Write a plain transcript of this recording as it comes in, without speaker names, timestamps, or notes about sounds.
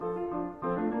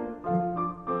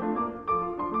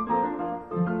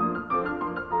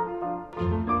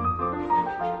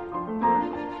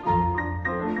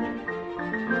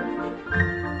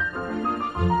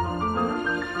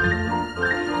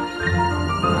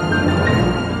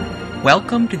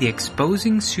Welcome to the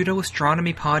Exposing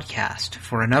Pseudo-Astronomy podcast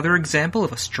for another example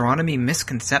of astronomy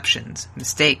misconceptions,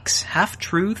 mistakes,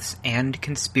 half-truths, and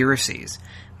conspiracies.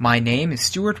 My name is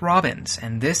Stuart Robbins,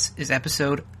 and this is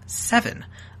episode 7,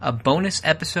 a bonus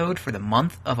episode for the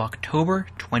month of October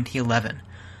 2011.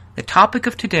 The topic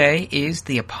of today is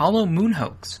the Apollo moon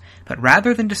hoax, but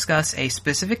rather than discuss a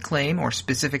specific claim or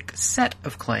specific set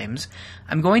of claims,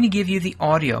 I'm going to give you the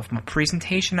audio from a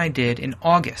presentation I did in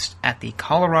August at the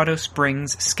Colorado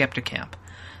Springs Skepticamp.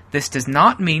 This does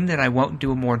not mean that I won't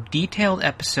do a more detailed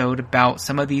episode about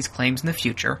some of these claims in the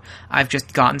future. I've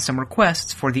just gotten some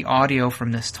requests for the audio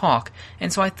from this talk,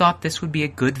 and so I thought this would be a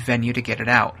good venue to get it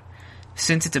out.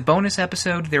 Since it's a bonus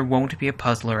episode, there won't be a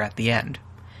puzzler at the end.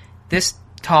 This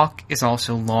talk is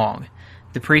also long.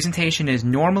 The presentation is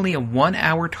normally a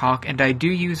 1-hour talk, and I do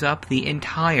use up the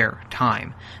entire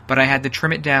time, but I had to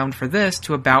trim it down for this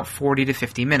to about 40 to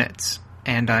 50 minutes,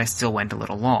 and I still went a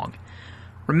little long.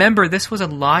 Remember, this was a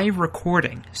live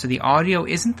recording, so the audio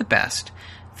isn't the best.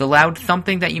 The loud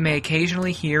thumping that you may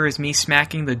occasionally hear is me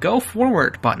smacking the Go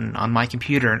Forward button on my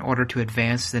computer in order to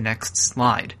advance to the next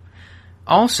slide.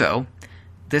 Also,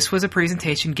 this was a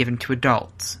presentation given to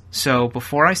adults, so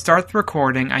before I start the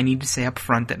recording, I need to say up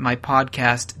front that my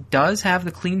podcast does have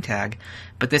the clean tag,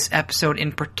 but this episode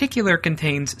in particular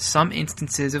contains some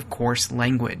instances of coarse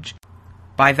language.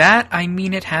 By that, I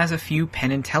mean it has a few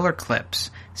Penn and Teller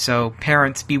clips, so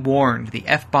parents be warned, the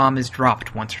F-bomb is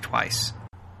dropped once or twice.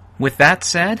 With that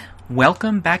said,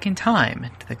 welcome back in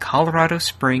time to the Colorado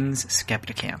Springs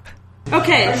Skepticamp.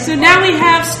 Okay, so now we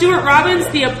have Stuart Robbins,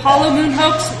 the Apollo moon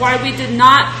hoax, why we did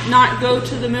not go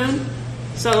to the moon.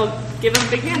 So give him a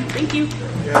big hand. Thank you.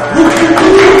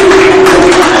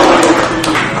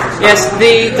 Yes,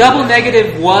 the double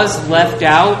negative was left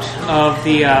out of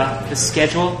the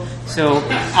schedule. So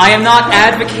I am not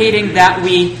advocating that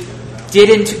we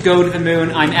didn't go to the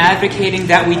moon. I'm advocating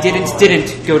that we didn't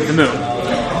go to the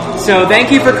moon. So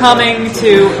thank you for coming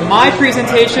to my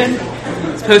presentation.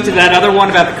 As opposed to that other one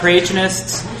about the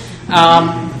creationists.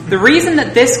 The reason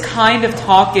that this kind of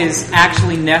talk is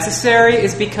actually necessary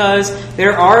is because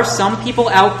there are some people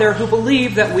out there who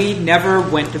believe that we never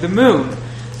went to the moon.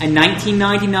 A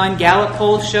 1999 Gallup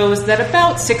poll shows that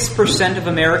about 6% of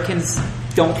Americans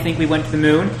don't think we went to the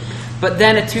moon. But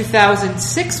then a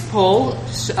 2006 poll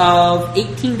of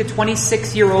 18 to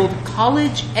 26-year-old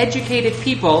college-educated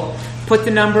people put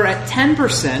the number at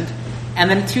 10%. And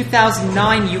then a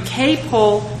 2009 UK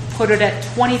poll put it at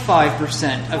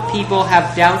 25% of people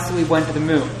have doubts that we went to the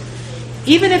moon.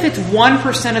 Even if it's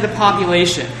 1% of the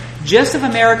population, just of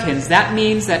Americans, that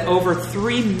means that over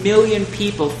 3 million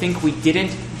people think we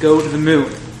didn't go to the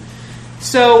moon.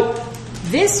 So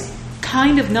those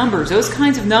kinds of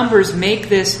numbers make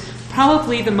this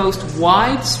probably the most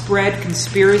widespread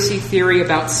conspiracy theory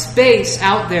about space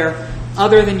out there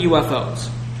other than UFOs.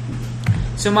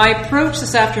 So my approach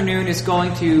this afternoon is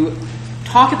going to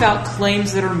talk about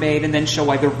claims that are made and then show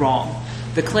why they're wrong.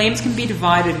 The claims can be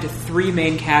divided into 3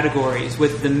 main categories,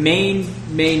 with the main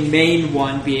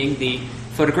one being the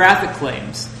photographic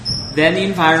claims, then the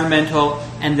environmental,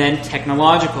 and then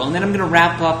technological. And then I'm going to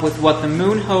wrap up with what the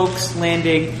moon hoax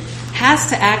landing has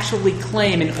to actually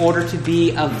claim in order to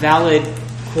be a valid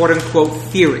quote-unquote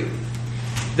theory.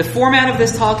 The format of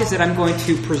this talk is that I'm going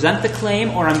to present the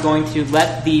claim, or I'm going to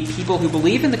let the people who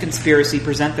believe in the conspiracy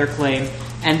present their claim,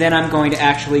 and then I'm going to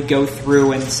actually go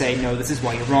through and say, no, this is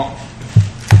why you're wrong.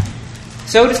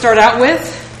 So to start out with,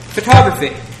 photography.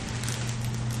 If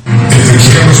the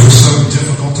cameras were so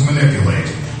difficult to manipulate,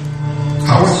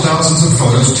 how were thousands of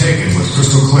photos taken with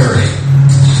crystal clarity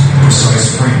and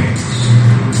precise framing?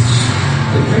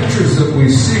 The pictures that we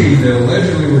see that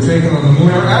allegedly were taken on the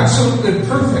moon are absolutely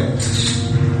perfect.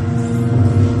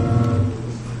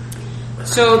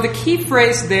 So the key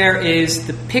phrase there is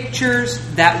the pictures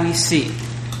that we see.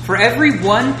 For every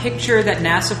one picture that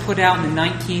NASA put out in the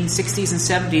 1960s and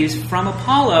 70s from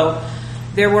Apollo,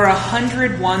 there were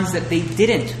 100 ones that they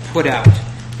didn't put out.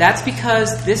 That's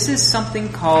because this is something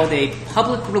called a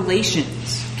public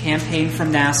relations campaign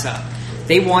from NASA.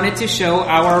 They wanted to show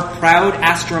our proud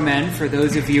astromen, for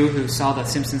those of you who saw the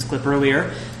Simpsons clip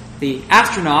earlier, the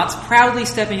astronauts proudly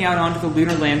stepping out onto the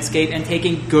lunar landscape and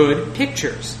taking good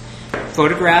pictures.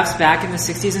 Photographs back in the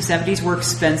 60s and 70s were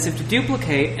expensive to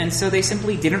duplicate, and so they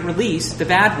simply didn't release the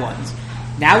bad ones.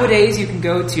 Nowadays, you can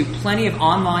go to plenty of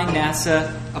online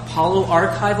NASA Apollo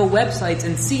archival websites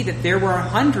and see that there were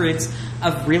hundreds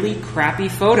of really crappy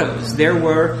photos. There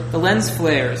were the lens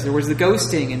flares, there was the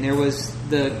ghosting, and there was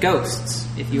the ghosts,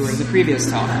 if you were in the previous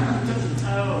talk.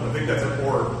 I think that's an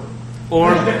orb.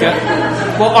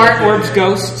 Well, aren't orbs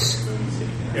ghosts?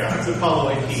 Yeah, Yeah, it's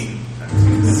Apollo 18.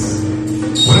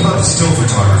 What about the still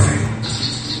photography?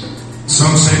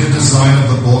 Some say the design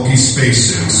of the bulky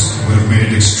spacesuits would have made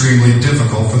it extremely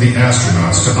difficult for the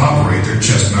astronauts to operate their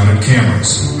chest-mounted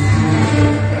cameras.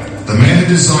 The man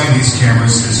who designed these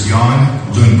cameras is Jan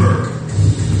Lundberg.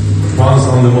 Once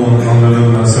on the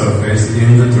lunar surface,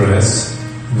 in the dress,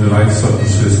 the light support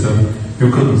system, you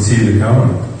couldn't see the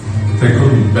camera. They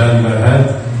couldn't bend their head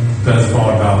that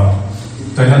far down.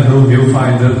 They had no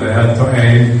viewfinder, they had to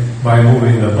aim by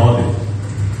moving their body.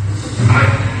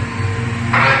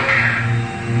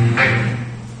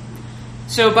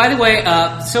 So, by the way,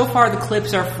 so far the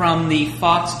clips are from the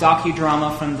Fox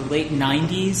docudrama from the late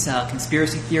 90s,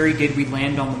 Conspiracy Theory, Did We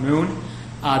Land on the Moon?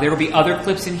 There will be other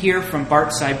clips in here from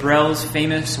Bart Sybril's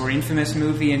famous or infamous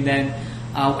movie, and then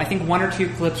I think one or two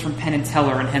clips from Penn and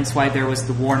Teller, and hence why there was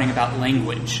the warning about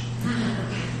language.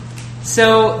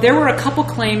 So there were a couple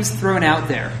claims thrown out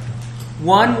there.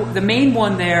 The main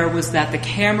one there was that the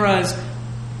cameras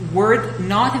would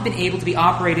not have been able to be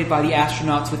operated by the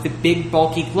astronauts with the big,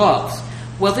 bulky gloves.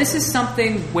 Well, this is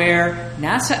something where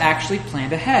NASA actually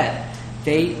planned ahead.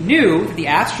 They knew that the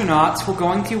astronauts were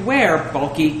going to wear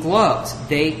bulky gloves.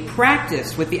 They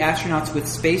practiced with the astronauts with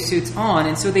spacesuits on,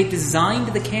 and so they designed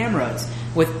the cameras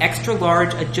with extra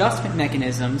large adjustment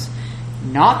mechanisms,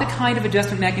 not the kind of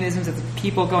adjustment mechanisms that the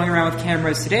people going around with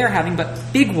cameras today are having, but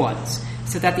big ones,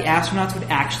 so that the astronauts would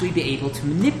actually be able to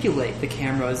manipulate the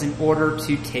cameras in order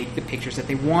to take the pictures that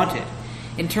they wanted.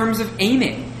 In terms of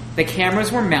aiming, the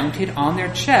cameras were mounted on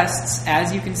their chests,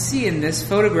 as you can see in this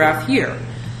photograph here.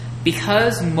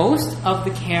 Because most of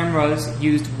the cameras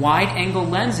used wide-angle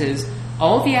lenses,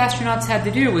 all the astronauts had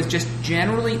to do was just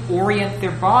generally orient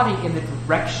their body in the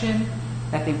direction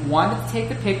that they wanted to take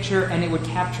the picture, and it would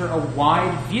capture a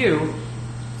wide view,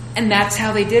 and that's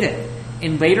how they did it.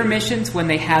 In later missions, when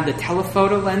they had the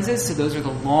telephoto lenses, so those are the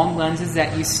long lenses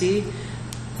that you see,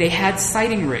 they had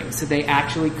sighting rings, so they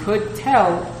actually could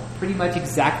tell pretty much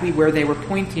exactly where they were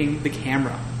pointing the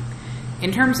camera.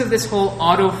 In terms of this whole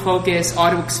autofocus,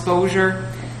 auto-exposure,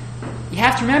 you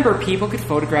have to remember people could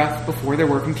photograph before there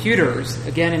were computers.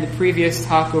 Again, in the previous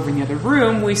talk over in the other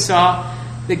room, we saw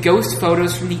the ghost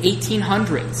photos from the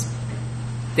 1800s.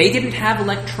 They didn't have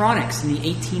electronics in the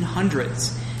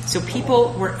 1800s. So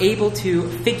people were able to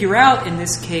figure out, in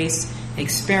this case,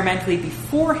 experimentally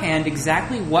beforehand,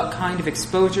 exactly what kind of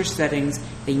exposure settings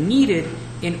they needed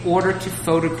in order to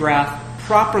photograph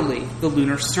properly the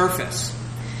lunar surface.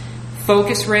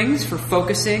 Focus rings for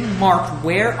focusing mark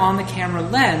where on the camera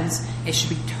lens it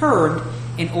should be turned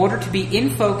in order to be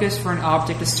in focus for an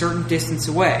object a certain distance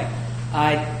away.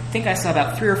 I think I saw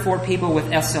about 3 or 4 people with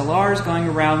SLRs going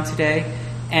around today,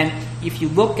 and if you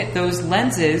look at those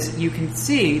lenses, you can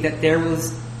see that there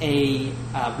was a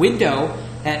window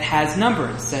that has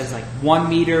numbers. It says like 1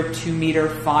 meter, 2 meter,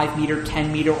 5 meter,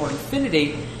 10 meter, or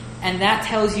infinity, and that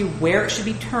tells you where it should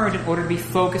be turned in order to be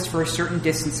focused for a certain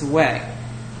distance away.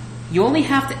 You only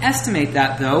have to estimate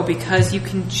that, though, because you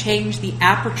can change the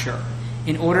aperture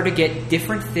in order to get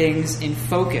different things in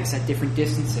focus at different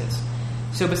distances.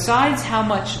 So besides how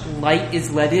much light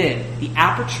is let in, the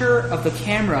aperture of the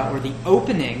camera, or the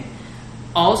opening,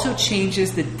 also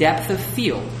changes the depth of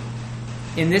field.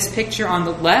 In this picture on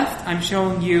the left, I'm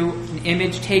showing you an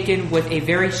image taken with a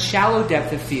very shallow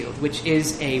depth of field, which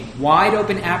is a wide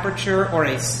open aperture or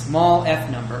a small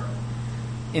f number.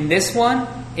 In this one,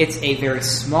 it's a very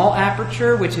small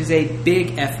aperture, which is a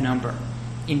big f number.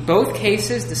 In both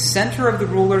cases, the center of the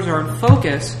rulers are in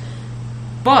focus,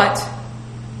 but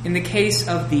in the case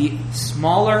of the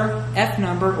smaller f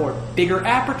number or bigger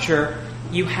aperture,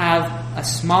 you have a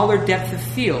smaller depth of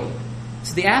field.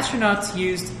 So the astronauts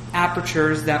used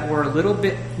apertures that were a little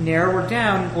bit narrower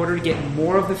down in order to get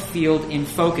more of the field in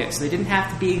focus. They didn't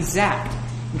have to be exact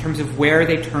in terms of where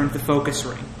they turned the focus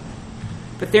ring.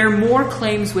 But there are more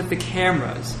claims with the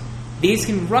cameras. These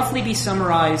can roughly be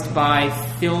summarized by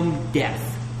film depth.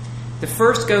 The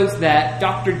first goes that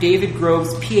Dr. David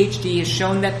Grove's PhD has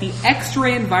shown that the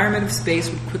X-ray environment of space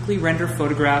would quickly render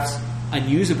photographs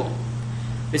unusable.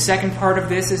 The second part of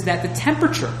this is that the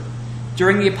temperature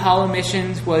during the Apollo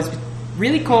missions was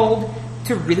really cold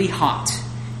to really hot,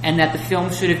 and that the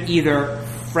film should have either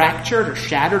fractured or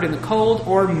shattered in the cold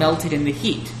or melted in the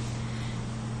heat.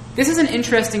 This is an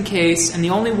interesting case, and the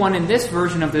only one in this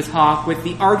version of the talk with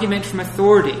the argument from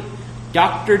authority,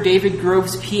 Dr. David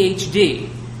Grove's PhD.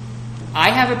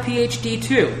 I have a PhD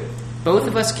too. Both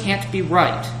of us can't be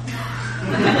right.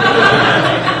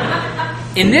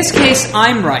 In this case,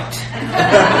 I'm right.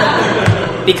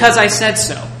 Because I said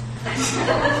so.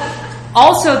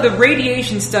 Also, the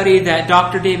radiation study that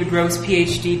Dr. David Gross,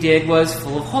 PhD, did was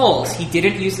full of holes. He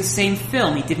didn't use the same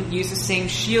film. He didn't use the same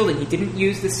shielding. He didn't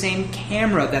use the same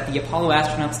camera that the Apollo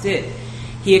astronauts did.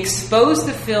 He exposed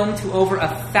the film to over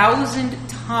 1,000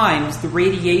 times the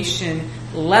radiation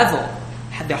level,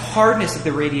 the hardness of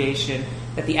the radiation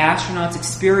that the astronauts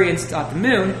experienced at the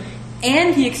moon,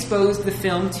 and he exposed the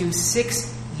film to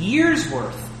 6 years'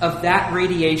 worth of that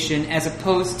radiation as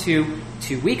opposed to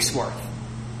 2 weeks' worth.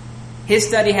 His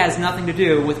study has nothing to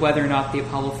do with whether or not the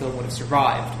Apollo film would have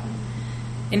survived.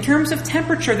 In terms of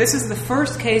temperature, this is the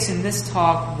first case in this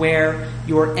talk where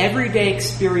your everyday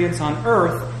experience on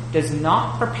Earth does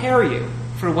not prepare you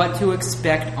for what to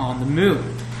expect on the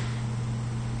moon.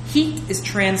 Heat is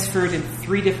transferred in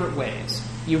 3 different ways.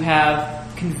 You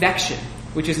have convection,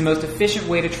 which is the most efficient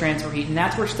way to transfer heat, and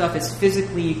that's where stuff is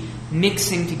physically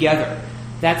mixing together.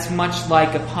 That's much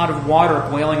like a pot of water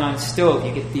boiling on a stove.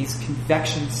 You get these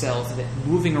convection cells that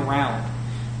moving around.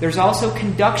 There's also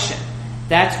conduction.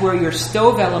 That's where your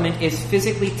stove element is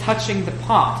physically touching the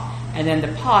pot, and then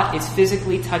the pot is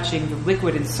physically touching the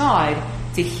liquid inside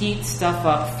to heat stuff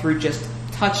up through just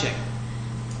touching.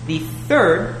 The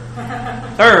third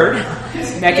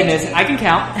mechanism, I can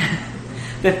count.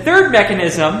 The third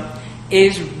mechanism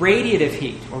is radiative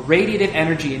heat, or radiative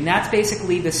energy, and that's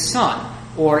basically the sun,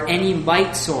 or any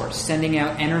light source sending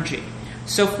out energy.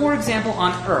 So, for example,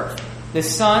 on Earth, the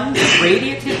sun's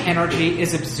radiative energy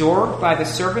is absorbed by the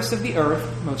surface of the Earth,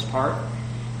 for the most part.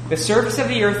 The surface of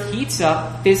the Earth heats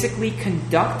up, physically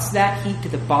conducts that heat to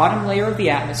the bottom layer of the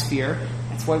atmosphere.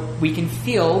 That's why we can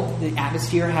feel the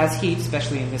atmosphere has heat,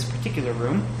 especially in this particular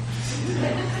room.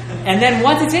 And then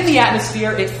once it's in the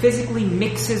atmosphere, it physically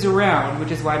mixes around,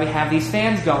 which is why we have these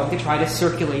fans going to try to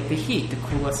circulate the heat, to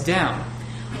cool us down.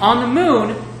 On the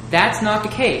moon, that's not the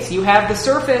case. You have the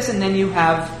surface and then you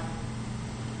have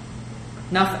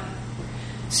nothing.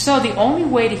 So the only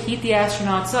way to heat the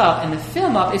astronauts up and the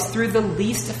film up is through the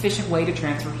least efficient way to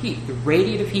transfer heat, the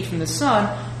radiative heat from the sun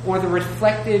or the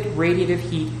reflected radiative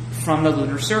heat from the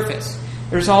lunar surface.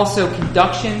 There's also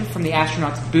conduction from the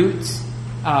astronauts' boots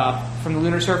from the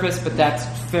lunar surface, but that's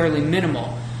fairly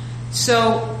minimal.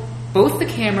 So both the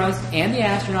cameras and the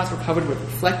astronauts were covered with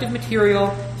reflective material.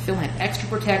 The film had extra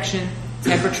protection.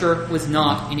 Temperature was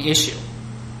not an issue.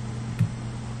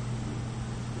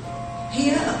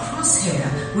 Here, a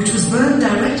crosshair, which was burned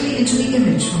directly into the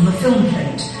image from the film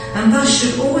plate, and thus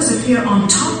should always appear on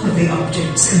top of the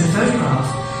objects in the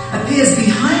photograph, appears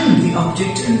behind the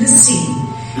object in this scene,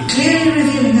 clearly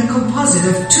revealing a composite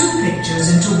of 2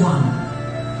 pictures into one.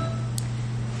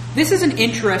 This is an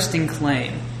interesting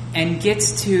claim, and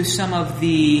gets to some of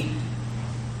the,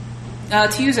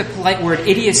 to use a polite word,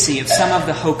 idiocy of some of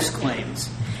the hoax claims.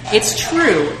 It's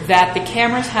true that the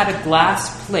cameras had a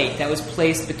glass plate that was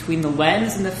placed between the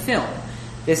lens and the film.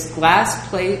 This glass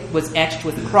plate was etched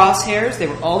with crosshairs. They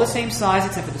were all the same size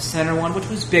except for the center one, which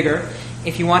was bigger.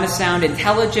 If you want to sound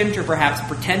intelligent or perhaps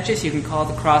pretentious, you can call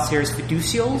the crosshairs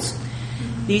fiducials.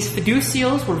 These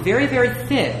fiducials were very, very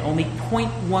thin, only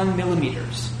 0.1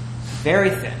 millimeters. Very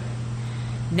thin.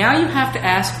 Now you have to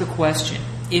ask the question,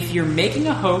 if you're making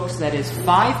a hoax that is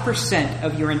 5%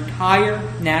 of your entire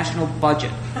national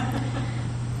budget,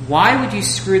 why would you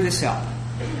screw this up?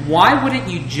 Why wouldn't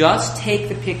you just take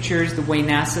the pictures the way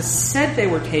NASA said they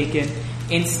were taken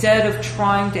instead of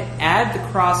trying to add the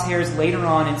crosshairs later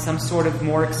on in some sort of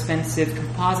more expensive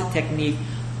composite technique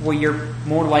where you're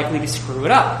more likely to screw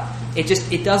it up?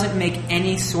 It doesn't make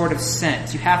any sort of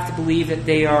sense. You have to believe that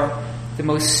they are the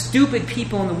most stupid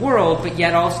people in the world, but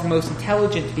yet also the most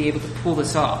intelligent to be able to pull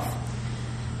this off.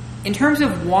 In terms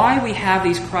of why we have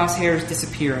these crosshairs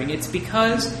disappearing, it's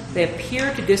because they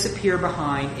appear to disappear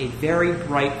behind a very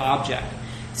bright object.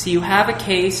 So you have a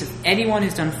case, if anyone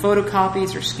who's done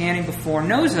photocopies or scanning before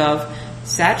knows of,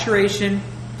 saturation,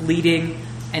 bleeding,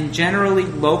 and generally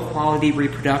low-quality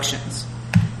reproductions.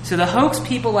 So the hoax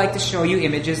people like to show you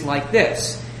images like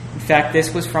this. In fact,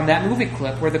 this was from that movie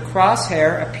clip where the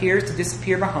crosshair appears to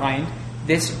disappear behind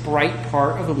this bright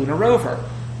part of the lunar rover,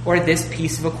 or this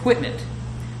piece of equipment.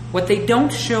 What they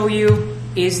don't show you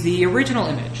is the original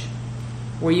image,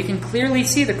 where you can clearly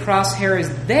see the crosshair is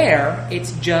there,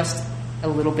 it's just a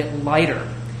little bit lighter.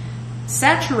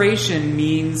 Saturation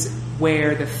means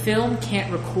where the film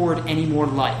can't record any more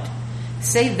light.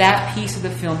 Say that piece of the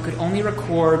film could only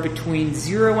record between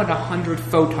 0 and 100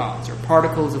 photons, or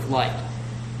particles of light.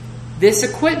 This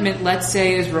equipment, let's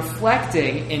say, is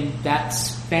reflecting, in that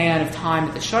span of time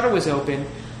that the shutter was open,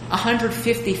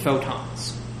 150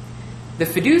 photons. The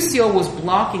fiducial was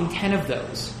blocking 10 of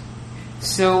those.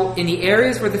 So in the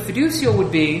areas where the fiducial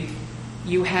would be,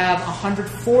 you have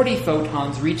 140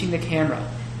 photons reaching the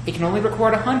camera. It can only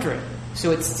record 100,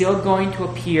 so it's still going to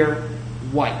appear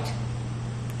white.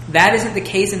 That isn't the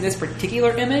case in this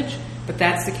particular image, but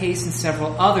that's the case in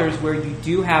several others where you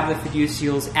do have the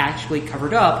fiducials actually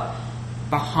covered up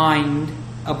behind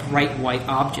a bright white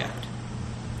object.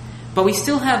 But we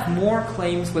still have more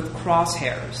claims with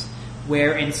crosshairs,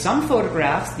 where in some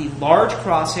photographs the large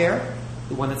crosshair,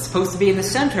 the one that's supposed to be in the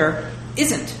center,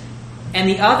 isn't. And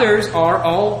the others are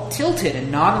all tilted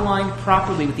and not aligned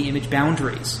properly with the image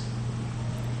boundaries.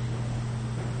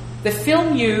 The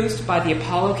film used by the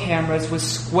Apollo cameras was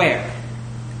square.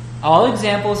 All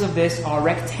examples of this are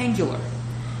rectangular,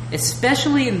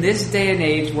 especially in this day and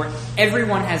age where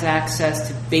everyone has access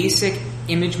to basic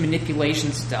image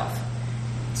manipulation stuff.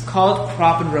 It's called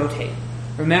crop and rotate.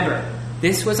 Remember,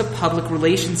 this was a public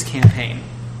relations campaign,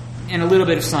 and a little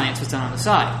bit of science was done on the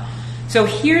side. So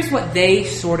here's what they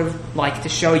sort of like to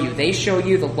show you. They show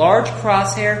you the large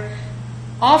crosshair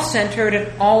off-centered,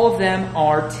 and all of them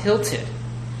are tilted.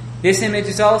 This image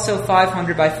is also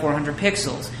 500 by 400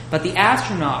 pixels, but the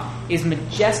astronaut is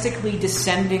majestically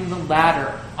descending the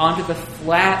ladder onto the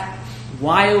flat,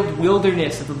 wild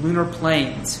wilderness of the lunar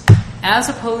plains, as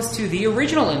opposed to the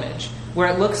original image, where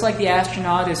it looks like the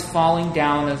astronaut is falling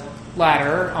down a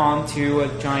ladder onto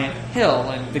a giant hill,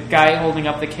 and the guy holding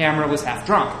up the camera was half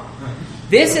drunk.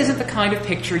 This isn't the kind of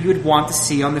picture you would want to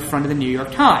see on the front of the New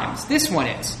York Times. This one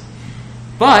is.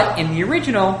 But in the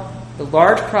original, the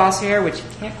large crosshair, which you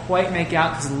can't quite make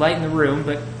out because of the light in the room,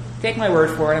 but take my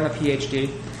word for it, I'm a PhD.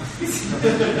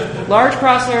 Large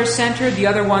crosshair is centered, the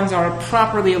other ones are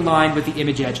properly aligned with the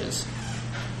image edges.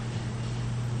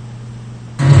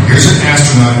 Here's an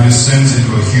astronaut who descends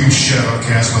into a huge shadow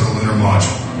cast by the lunar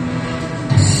module.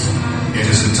 Yet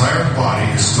his entire body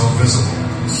is still visible.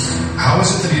 How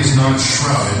is it that he is not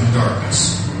shrouded in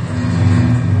darkness?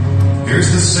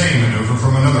 Here's the same maneuver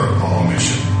from another Apollo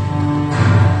mission.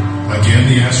 Again,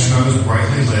 the astronaut is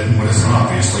brightly lit in what is an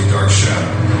obviously dark shadow.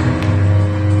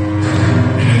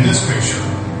 And in this picture,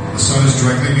 the sun is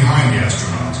directly behind the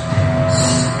astronaut.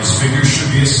 His figure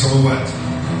should be a silhouette.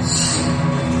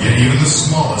 Yet even the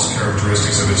smallest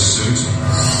characteristics of his suit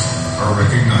are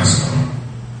recognizable.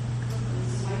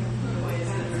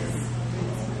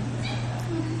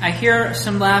 I hear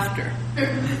some laughter.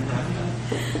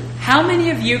 How many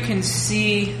of you can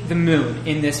see the moon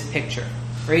in this picture?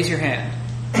 Raise your hand.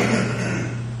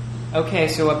 Okay,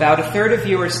 so about a third of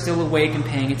you are still awake and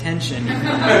paying attention.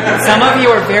 Some of you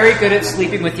are very good at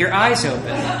sleeping with your eyes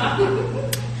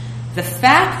open. The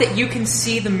fact that you can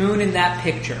see the moon in that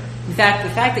picture, in fact,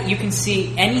 the fact that you can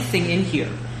see anything in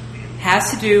here, has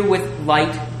to do with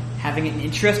light having an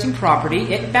interesting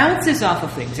property. It bounces off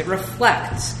of things. It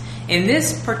reflects. In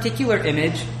this particular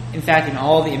image, in fact, in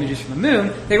all the images from the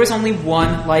moon, there was only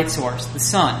one light source, the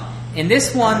sun. In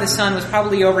this one, the sun was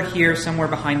probably over here, somewhere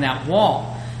behind that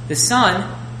wall. The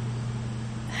sun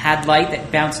had light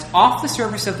that bounced off the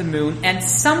surface of the moon, and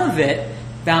some of it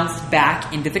bounced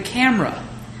back into the camera.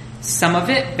 Some of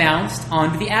it bounced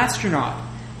onto the astronaut.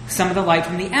 Some of the light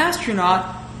from the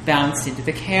astronaut bounced into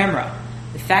the camera.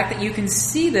 The fact that you can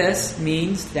see this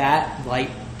means that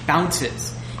light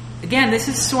bounces. Again, this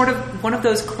is sort of one of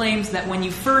those claims that when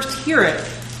you first hear it,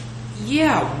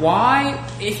 yeah, why,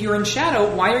 if you're in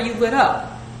shadow, why are you lit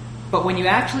up? But when you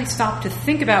actually stop to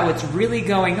think about what's really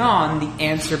going on, the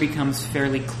answer becomes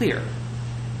fairly clear.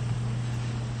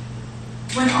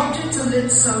 When objects are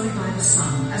lit solely by the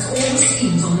sun, as all the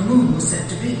scenes on the moon were said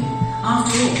to be,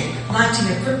 after all,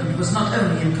 lighting equipment was not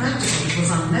only impractical, it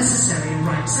was unnecessary in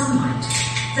bright sunlight,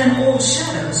 then all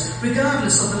shadows,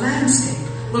 regardless of the landscape,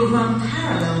 will run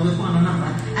parallel with one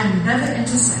another and never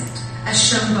intersect, as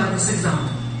shown by this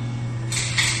example.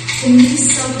 In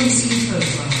these seldom seen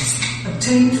photographs,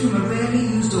 obtained from a rarely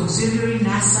used auxiliary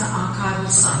NASA archival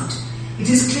site, it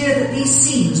is clear that these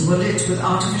scenes were lit with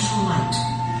artificial light.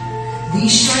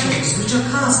 These shadows, which are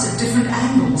cast at different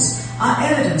angles, are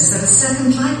evidence that a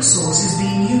second light source is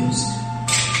being used.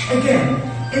 Again,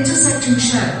 intersecting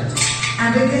shadows,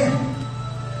 and again,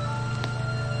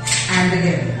 and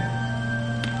again.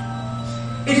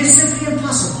 It is simply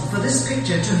impossible for this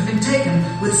picture to have been taken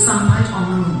with sunlight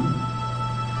on the moon.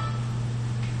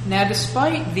 Now,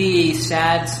 despite the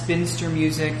sad spinster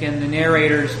music and the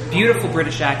narrator's beautiful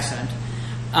British accent,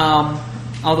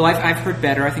 although I've heard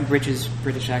better, I think Rich's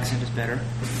British accent is better.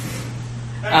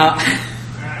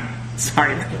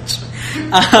 Sorry, Rich.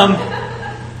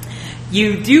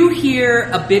 You do hear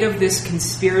a bit of this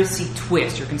conspiracy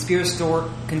twist, or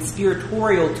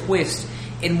conspiratorial twist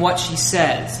in what she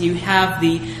says. You have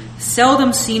the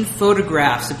seldom seen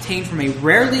photographs obtained from a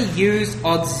rarely used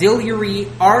auxiliary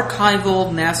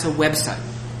archival NASA website.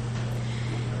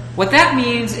 What that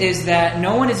means is that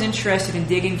no one is interested in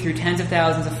digging through tens of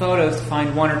thousands of photos to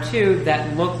find one or two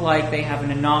that look like they have an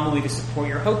anomaly to support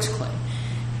your hoax claim.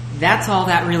 That's all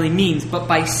that really means, but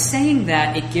by saying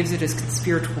that, it gives it a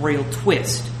conspiratorial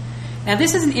twist. Now,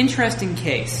 this is an interesting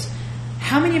case.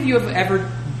 How many of you have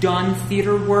ever done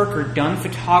theater work or done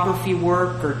photography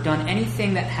work or done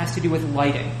anything that has to do with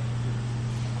lighting?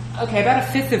 Okay, about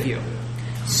a fifth of you.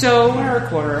 So, or a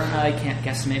quarter, I can't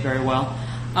guesstimate very well.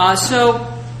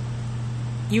 So,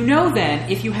 you know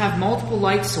then, if you have multiple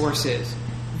light sources,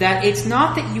 that it's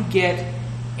not that you get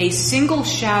a single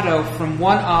shadow from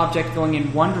one object going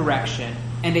in one direction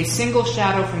and a single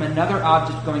shadow from another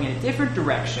object going in a different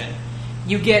direction.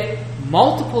 You get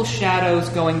multiple shadows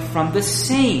going from the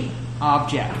same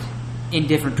object in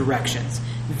different directions.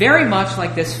 Very much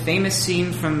like this famous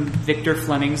scene from Victor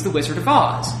Fleming's The Wizard of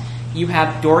Oz. You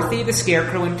have Dorothy, the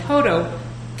Scarecrow, and Toto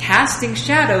casting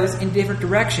shadows in different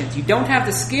directions. You don't have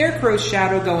the Scarecrow's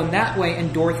shadow going that way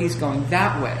and Dorothy's going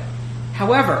that way.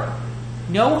 However,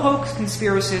 no hoax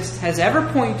conspiracist has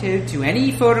ever pointed to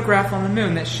any photograph on the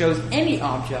moon that shows any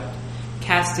object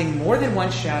casting more than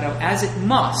one shadow, as it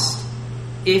must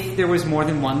if there was more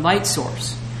than one light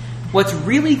source. What's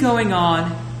really going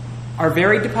on are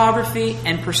varied topography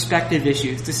and perspective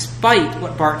issues, despite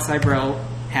what Bart Sibrel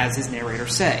has his narrator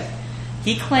say.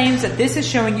 He claims that this is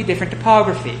showing you different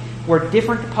topography, where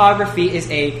different topography is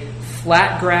a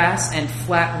flat grass and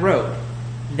flat road.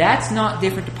 That's not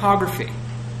different topography.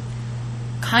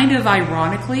 Kind of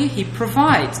ironically, he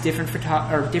provides different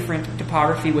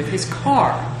topography with his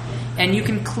car, and you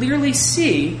can clearly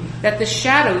see that the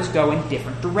shadows go in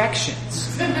different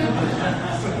directions.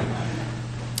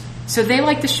 So they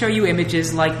like to show you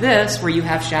images like this, where you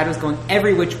have shadows going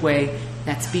every which way.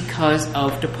 That's because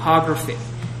of topography.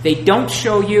 They don't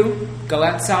show you, go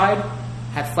outside,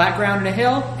 have flat ground and a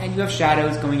hill, and you have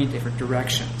shadows going in different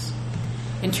directions.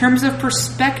 In terms of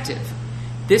perspective,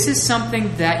 this is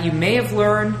something that you may have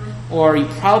learned, or you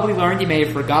probably learned, you may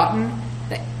have forgotten,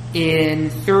 that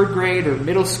in third grade or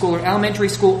middle school or elementary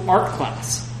school art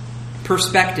class.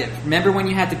 Perspective. Remember when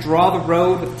you had to draw the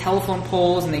road with telephone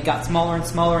poles and they got smaller and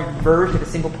smaller and converged at a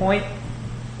single point?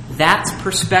 That's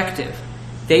perspective.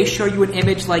 They show you an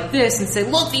image like this and say,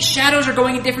 look, these shadows are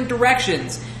going in different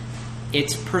directions.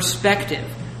 It's perspective.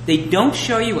 They don't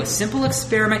show you a simple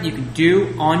experiment you can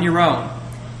do on your own.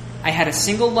 I had a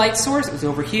single light source. It was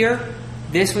over here.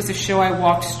 This was to show I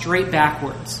walked straight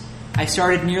backwards. I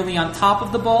started nearly on top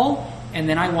of the bowl, and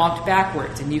then I walked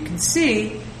backwards. And you can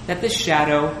see that the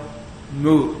shadow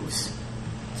moves.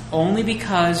 It's only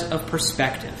because of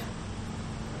perspective.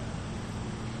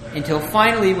 Until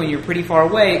finally, when you're pretty far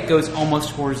away, it goes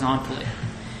almost horizontally.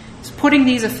 So putting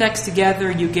these effects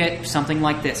together, you get something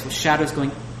like this, with shadows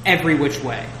going every which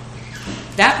way.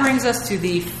 That brings us to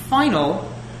the final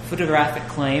photographic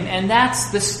claim, and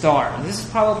that's the star. This is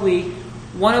probably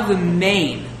one of the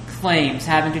main claims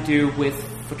having to do with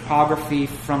photography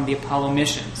from the Apollo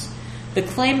missions. The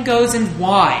claim goes in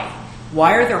why.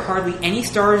 Why are there hardly any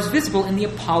stars visible in the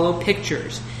Apollo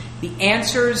pictures? The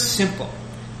answer is simple.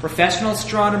 Professional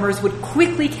astronomers would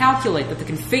quickly calculate that the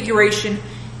configuration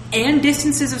and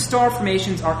distances of star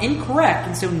formations are incorrect,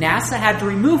 and so NASA had to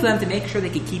remove them to make sure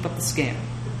they could keep up the scan.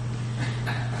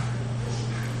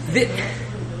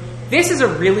 This is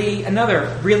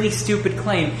another really stupid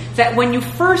claim that when you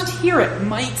first hear it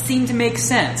might seem to make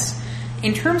sense.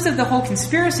 In terms of the whole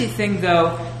conspiracy thing,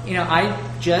 though, I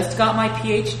just got my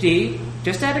PhD,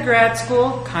 just out of grad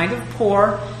school, kind of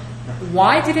poor.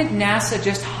 Why didn't NASA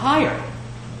just hire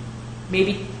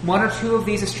maybe one or two of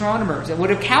these astronomers that would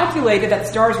have calculated that the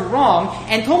stars were wrong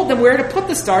and told them where to put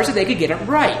the stars so they could get it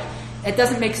right? It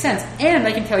doesn't make sense. And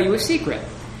I can tell you a secret.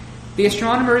 The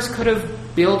astronomers could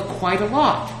have built quite a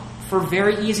lot for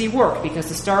very easy work, because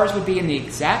the stars would be in the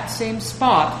exact same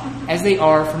spot as they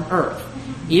are from Earth.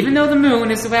 Even though the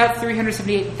moon is about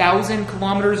 378,000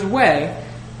 kilometers away,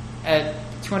 at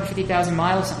 250,000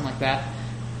 miles, something like that,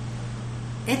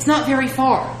 it's not very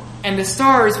far. And the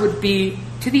stars would be,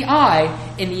 to the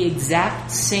eye, in the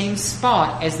exact same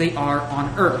spot as they are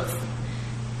on Earth.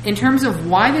 In terms of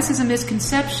why this is a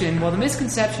misconception, well, the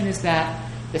misconception is that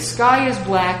the sky is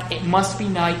black, it must be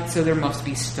night, so there must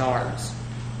be stars.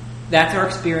 That's our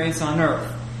experience on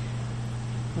Earth.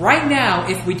 Right now,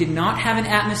 if we did not have an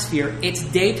atmosphere, it's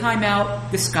daytime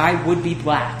out, the sky would be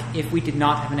black if we did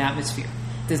not have an atmosphere.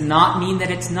 Does not mean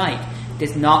that it's night.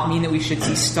 Does not mean that we should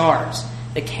see stars.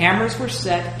 The cameras were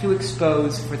set to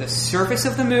expose for the surface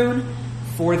of the moon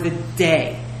for the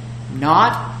day,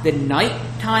 not the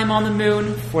nighttime on the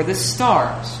moon for the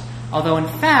stars. Although, in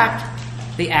fact,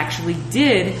 they actually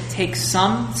did take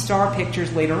some star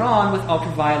pictures later on with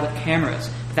ultraviolet cameras.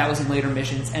 That was in later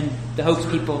missions, and the hoax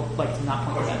people like to not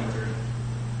point that out.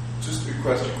 Just a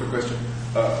quick question.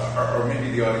 Are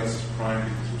maybe the audience is primed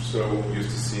because we're so used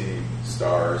to seeing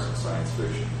stars in science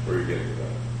fiction? Where are you getting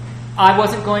that? I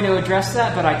wasn't going to address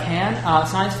that, but I can.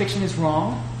 Science fiction is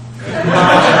wrong.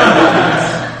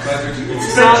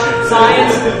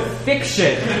 Science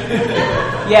fiction.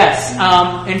 Yes.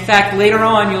 In fact, later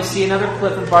on, you'll see another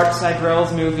clip of Bart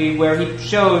Seidrell's movie where he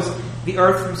shows the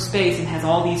Earth from space and has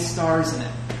all these stars in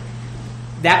it.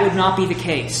 That would not be the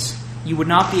case. You would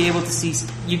not be able to see.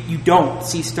 You don't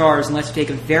see stars unless you take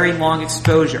a very long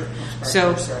exposure.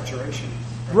 So saturation.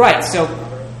 Right. So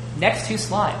next 2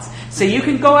 slides. So you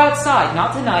can go outside,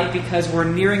 not tonight because we're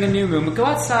nearing a new moon, but go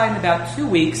outside in about 2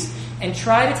 weeks and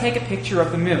try to take a picture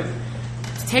of the moon.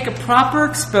 To take a proper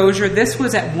exposure, this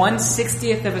was at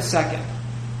 1/60th of a second.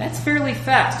 That's fairly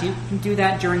fast. You can do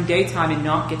that during daytime and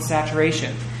not get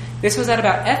saturation. This was at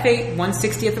about f8,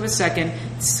 1/60th of a second,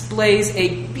 displays a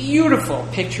beautiful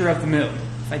picture of the moon,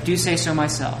 if I do say so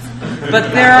myself.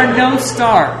 But there are no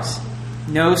stars.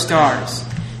 No stars.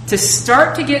 To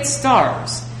start to get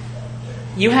stars,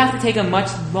 you have to take a much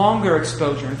longer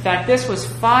exposure. In fact, this was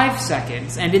 5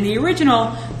 seconds, and in the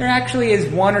original, there actually is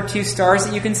 1 or 2 stars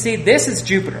that you can see. This is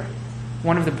Jupiter,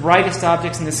 one of the brightest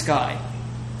objects in the sky,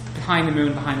 behind the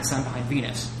moon, behind the sun, behind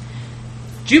Venus.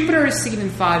 Jupiter is seen in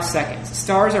 5 seconds.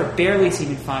 Stars are barely seen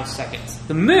in 5 seconds.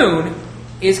 The moon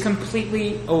is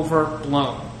completely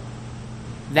overblown.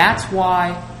 That's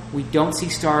why we don't see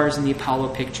stars in the Apollo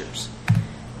pictures.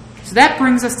 So that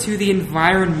brings us to the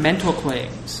environmental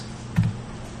claims.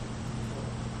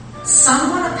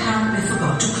 Someone apparently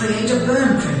forgot to create a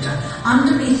burn crater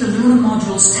underneath the lunar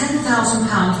module's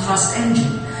 10,000-pound thrust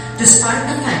engine, despite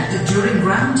the fact that during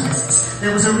ground tests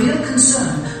there was a real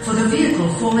concern for the vehicle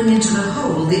falling into the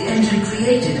hole the engine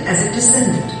created as it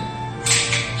descended.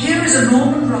 Here is a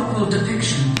Norman Rockwell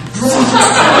depiction drawn to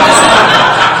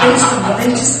based on the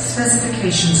latest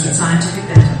specifications and scientific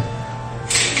data.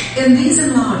 In these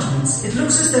enlargements, it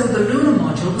looks as though the lunar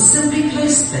module was simply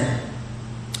placed there.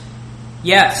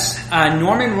 Yes,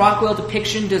 Norman Rockwell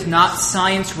depiction does not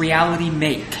science reality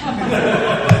make.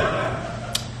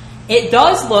 It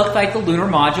does look like the lunar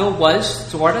module was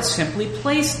sort of simply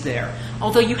placed there.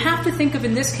 Although you have to think of,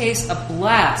 in this case, a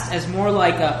blast as more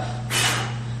like a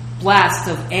blast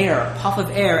of air, puff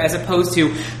of air, as opposed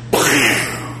to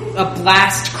a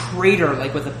blast crater,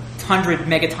 like with 100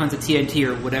 megatons of TNT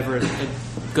or whatever a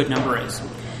good number is.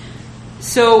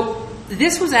 So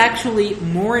this was actually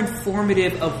more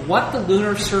informative of what the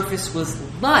lunar surface was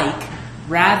like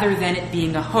rather than it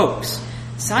being a hoax.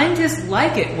 Scientists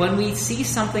like it when we see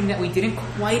something that we didn't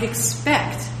quite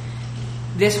expect.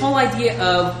 This whole idea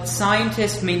of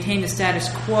scientists maintain the status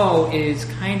quo is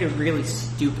kind of really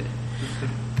stupid.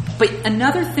 But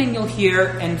another thing you'll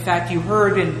hear, in fact you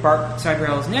heard in Bart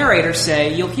Seidrell's narrator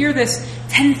say, you'll hear this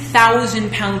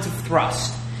 10,000 pounds of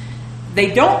thrust.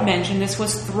 They don't mention this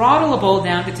was throttleable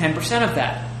down to 10% of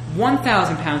that.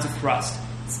 1,000 pounds of thrust.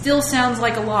 Still sounds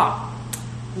like a lot.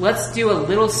 Let's do a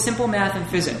little simple math and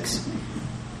physics.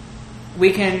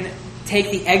 We can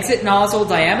take the exit nozzle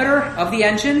diameter of the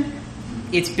engine.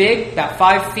 It's big, about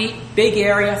 5 feet, big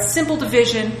area, simple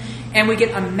division, and we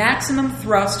get a maximum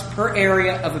thrust per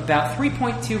area of about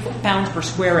 3.2 pounds per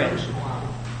square inch.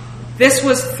 This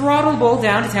was throttleable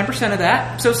down to 10% of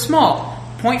that, so small,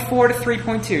 0.4 to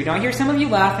 3.2. Now I hear some of you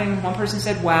laughing. One person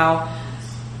said, wow.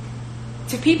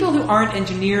 To people who aren't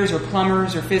engineers or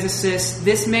plumbers or physicists,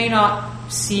 this may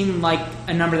not seem like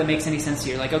a number that makes any sense to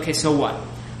you. Like, okay, so what?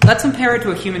 Let's compare it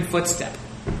to a human footstep.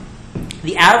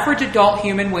 The average adult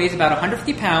human weighs about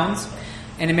 150 pounds.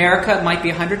 In America, it might be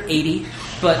 180,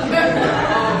 but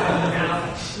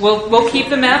we'll keep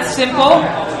the math simple.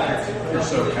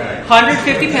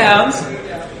 150 pounds.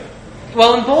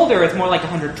 Well, in Boulder, it's more like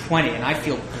 120, and I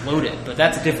feel bloated, but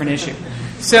that's a different issue.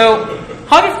 So,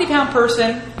 150-pound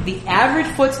person, the average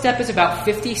footstep is about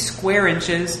 50 square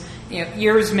inches. You know,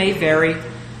 years may vary.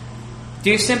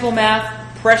 Do simple math.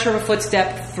 Pressure of a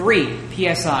footstep,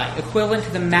 3 psi, equivalent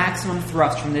to the maximum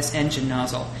thrust from this engine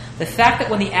nozzle. The fact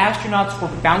that when the astronauts were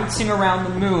bouncing around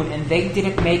the moon and they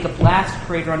didn't make a blast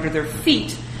crater under their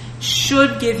feet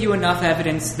should give you enough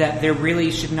evidence that there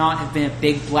really should not have been a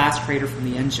big blast crater from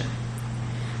the engine.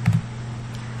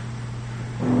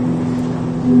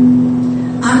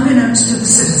 Unbeknownst to the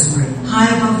citizenry, high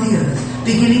above the Earth,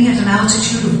 beginning at an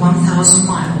altitude of 1,000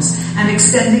 miles and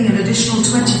extending an additional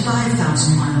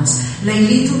 25,000 miles, lay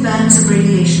lethal bands of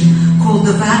radiation called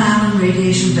the Van Allen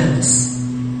radiation belts.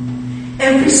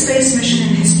 Every space mission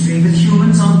in history with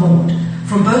humans on board,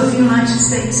 from both the United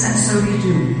States and Soviet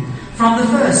Union, from the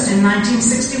first in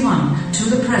 1961 to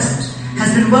the present,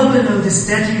 has been well below this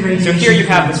deadly radiation. So here you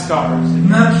have the stars.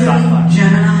 Mercury,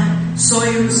 Gemini,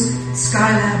 Soyuz,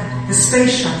 Skylab, the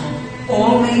Space Shuttle,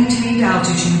 all maintained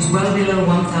altitudes well below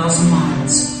 1,000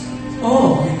 miles.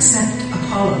 All except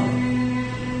Apollo.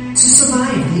 To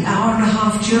survive the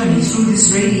hour-and-a-half journey through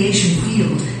this radiation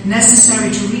field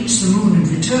necessary to reach the moon and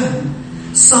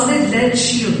return, solid lead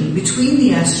shielding between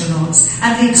the astronauts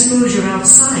and the exposure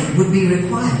outside would be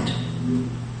required.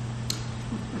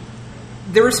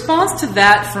 The response to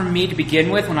that from me to begin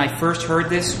with when I first heard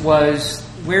this was,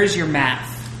 where's your math?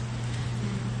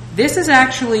 This is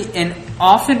actually an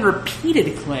often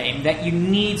repeated claim that you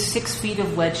need 6 feet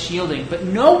of lead shielding, but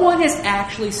no one has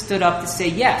actually stood up to say,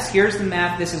 yes, here's the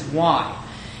math, this is why.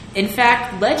 In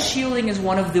fact, lead shielding is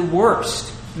one of the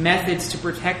worst methods to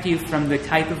protect you from the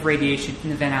type of radiation in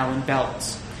the Van Allen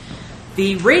belts.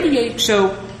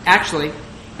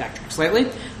 Backtrack slightly,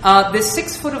 the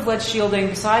 6 foot of lead shielding,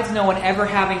 besides no one ever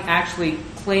having actually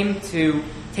claimed to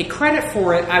take credit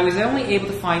for it, I was only able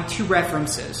to find 2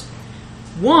 references.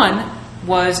 One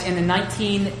was in the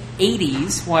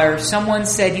 1980s, where someone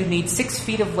said you need 6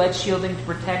 feet of lead shielding to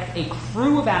protect a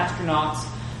crew of astronauts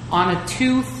on a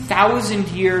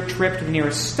 2,000-year trip to the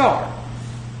nearest star.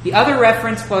 The other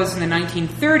reference was in the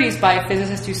 1930s by a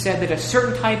physicist who said that a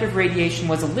certain type of radiation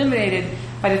was eliminated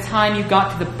by the time you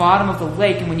got to the bottom of the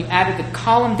lake, and when you added the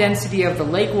column density of the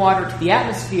lake water to the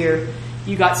atmosphere,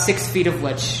 you got 6 feet of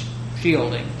lead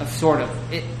shielding,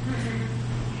 It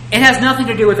has nothing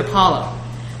to do with Apollo.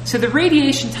 So the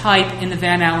radiation type in the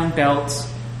Van Allen belts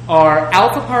are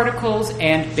alpha particles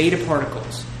and beta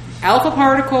particles. Alpha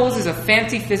particles is a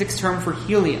fancy physics term for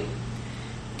helium.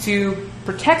 To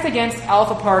protect against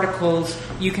alpha particles,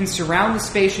 you can surround the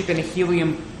spaceship in a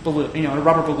helium balloon, in a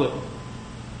rubber balloon.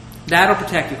 That'll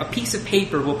protect you. A piece of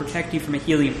paper will protect you from a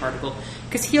helium particle,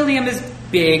 because helium is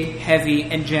big, heavy,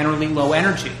 and generally low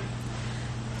energy.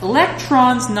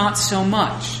 Electrons, not so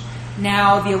much.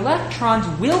 Now, the electrons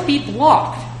will be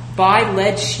blocked by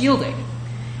lead shielding.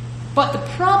 But the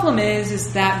problem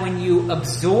is that when you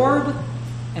absorb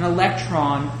an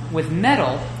electron with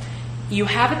metal, you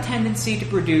have a tendency to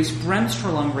produce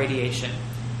Bremsstrahlung radiation,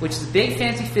 which is a big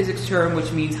fancy physics term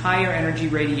which means higher energy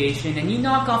radiation, and you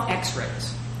knock off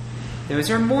X-rays. Those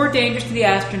are more dangerous to the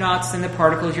astronauts than the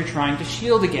particles you're trying to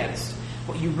shield against.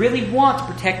 What you really want to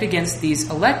protect against these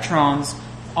electrons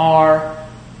are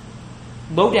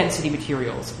low-density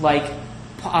materials like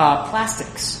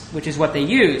plastics, which is what they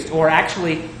used, or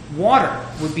actually water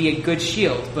would be a good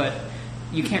shield, but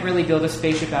you can't really build a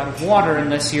spaceship out of water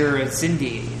unless you're a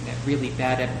Xindi in that really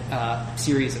bad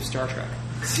series of Star Trek.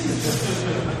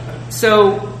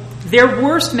 So their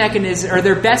worst mechanism, or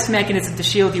their best mechanism to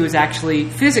shield you is actually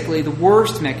physically the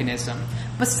worst mechanism.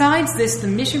 Besides this, the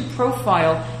mission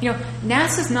profile,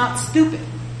 NASA's not stupid.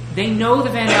 They know the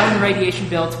Van Allen radiation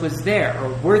belts was there,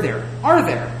 or are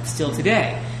there still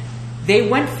today. They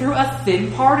went through a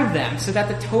thin part of them, so that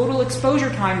the total exposure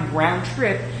time round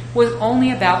trip was only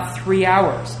about 3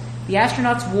 hours. The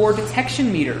astronauts wore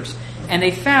detection meters, and they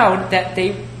found that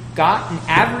they got an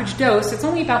average dose that's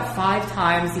only about 5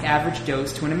 times the average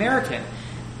dose to an American.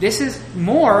 This is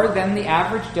more than the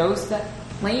average dose that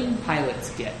plane pilots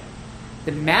get.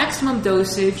 The maximum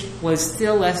dosage was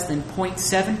still less than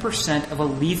 0.7% of a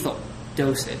lethal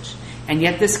dosage, and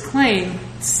yet this claim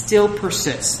still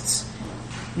persists.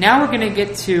 Now we're going to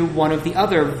get to one of the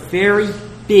other very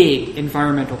big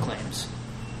environmental claims.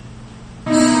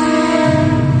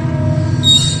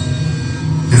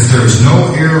 If there's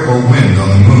no air or wind on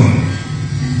the moon,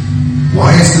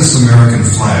 why is this American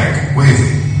flag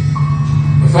waving?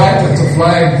 The fact that the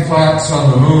flag flaps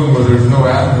on the moon where there's no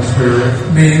atmosphere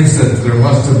means that there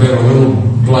must have been a little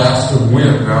blast of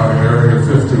wind out in Area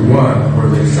 51 where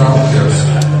they shot this.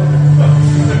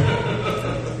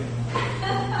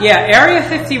 Yeah, Area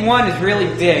 51 is really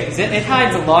big. It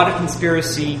hides a lot of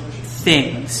conspiracy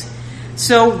things.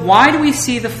 So why do we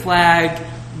see the flag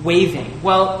waving?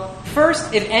 Well,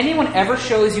 first, if anyone ever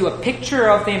shows you a picture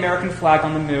of the American flag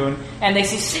on the moon, and they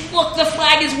say, look, the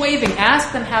flag is waving,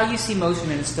 ask them how you see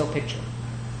motion in a still picture.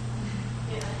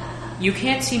 You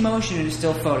can't see motion in a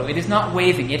still photo. It is not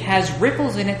waving. It has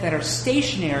ripples in it that are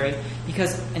stationary,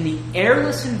 because in the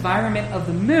airless environment of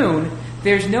the moon,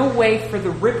 there's no way for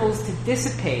the ripples to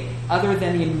dissipate other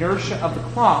than the inertia of the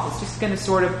cloth. It's just going to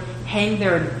sort of hang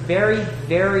there and very,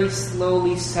 very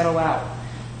slowly settle out.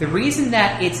 The reason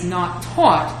that it's not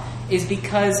taut is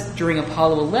because during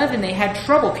Apollo 11 they had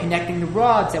trouble connecting the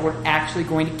rods that were actually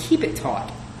going to keep it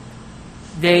taut.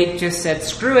 They just said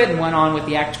screw it and went on with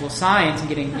the actual science and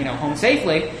getting home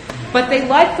safely. But they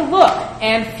liked the look,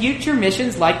 and future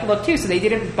missions liked the look too, so they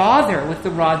didn't bother with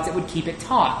the rods that would keep it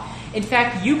taut. In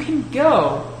fact, you can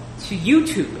go to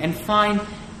YouTube and find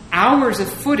hours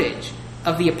of footage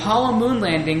of the Apollo moon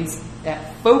landings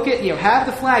that focus, have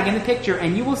the flag in the picture,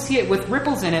 and you will see it with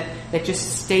ripples in it that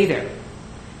just stay there.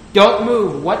 Don't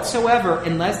move whatsoever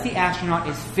unless the astronaut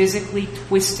is physically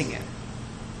twisting it.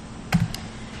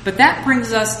 But that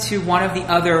brings us to one of the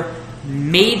other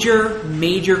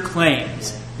major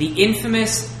claims, the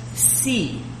infamous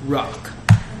Sea Rock.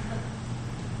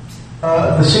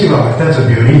 The Sea Rock, that's a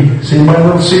beauty. See my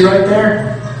little C right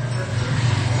there?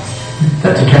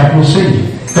 That's a capital C.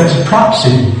 That's a prop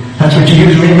C. That's what you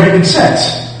use when you're making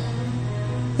sets.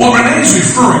 What Renee's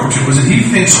referring to is that he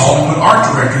thinks Hollywood art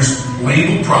directors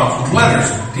label props with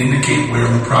letters to indicate where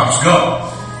the props go.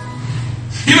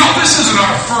 This isn't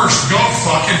our first go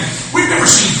fucking. We've never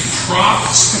seen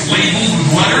props labeled with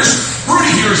letters.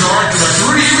 Rudy here is our art director.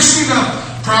 Rudy, you ever seen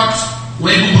props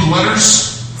labeled with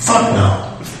letters? Fuck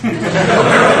no.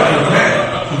 A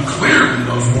man who clearly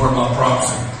knows more about props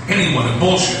than anyone in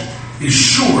bullshit is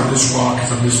sure this rock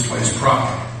is a misplaced prop.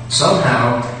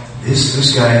 Somehow, this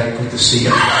guy put the C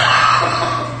up.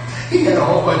 He had a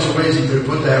whole bunch of ways he could have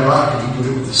put that rock, and he put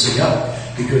it with the C up,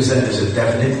 because that is a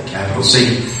definite capital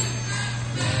C.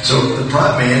 So the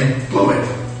prop man blew it.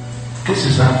 This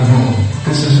is not the moon.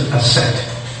 This is a set,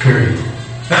 period.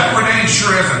 That Renee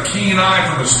sure has a keen eye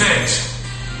for mistakes.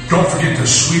 Don't forget to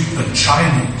sweep the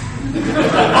chiming.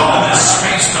 All this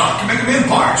space stuff can make a million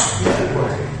parts.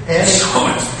 And so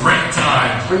it's break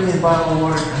time. Bring me a bottle of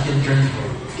water and get a drink.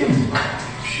 Give me one.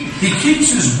 He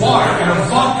keeps his water in a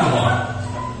vodka bottle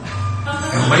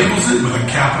and labels it with a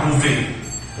capital V.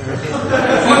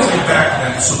 Let's get back to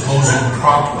that supposed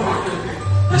prop rock.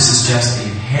 This is just a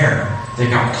hair that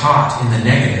got caught in the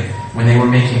negative when they were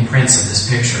making prints of this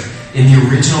picture. In the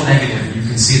original negative, you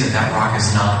can see that rock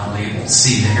is not labeled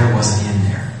C. The hair wasn't in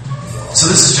there. So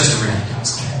this is just a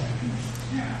ridiculous claim.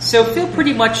 So Phil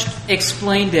pretty much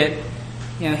explained it.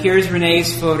 Here's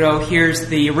Renee's photo, here's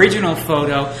the original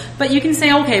photo, but you can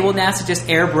say, okay, well, NASA just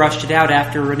airbrushed it out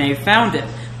after Renee found it.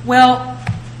 Well,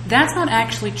 that's not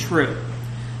actually true.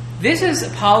 This is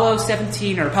Apollo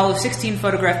 17 or Apollo 16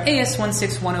 photograph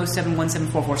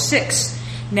AS16107174446.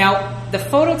 Now, the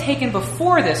photo taken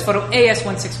before this, photo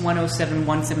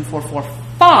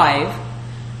AS16107174445,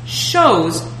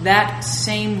 shows that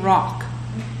same rock.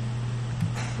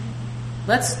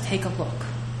 Let's take a look.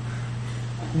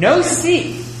 No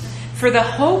C. For the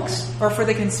hoax, or for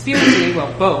the conspiracy,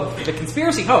 well, both, for the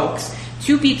conspiracy hoax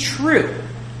to be true,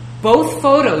 both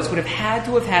photos would have had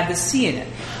to have had the C in it.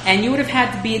 And you would have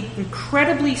had to be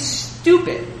incredibly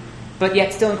stupid, but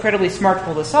yet still incredibly smart to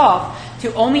pull this off,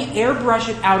 to only airbrush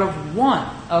it out of one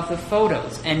of the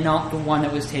photos and not the one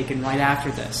that was taken right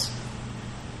after this.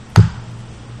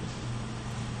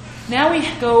 Now we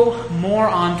go more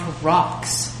on to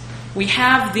rocks. We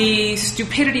have the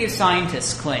stupidity of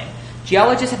scientists claim.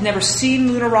 Geologists have never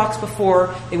seen lunar rocks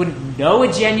before. They wouldn't know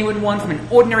a genuine one from an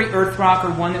ordinary Earth rock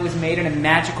or one that was made in a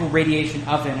magical radiation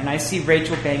oven. And I see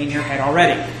Rachel banging her head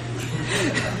already.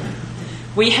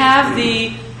 We have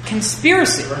the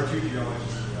conspiracy.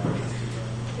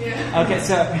 Okay,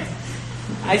 so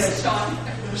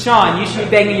Sean, you should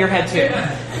be banging your head too.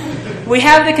 We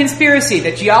have the conspiracy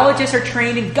that geologists are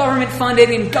trained in government-funded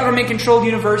and government-controlled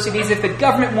universities. If the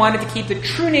government wanted to keep the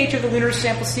true nature of the lunar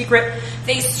sample secret,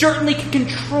 they certainly could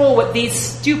control what these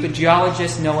stupid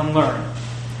geologists know and learn.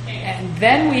 And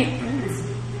then we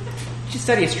should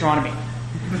study astronomy.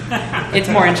 It's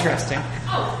more interesting.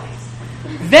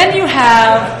 Then you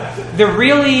have the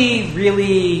really,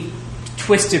 really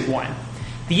twisted one.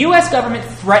 The U.S. government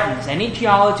threatens any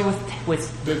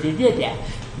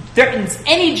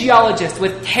geologist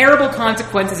with terrible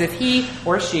consequences if he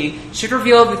or she should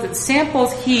reveal that the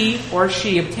samples he or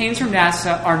she obtains from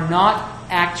NASA are not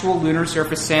actual lunar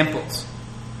surface samples.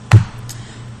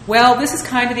 Well, this is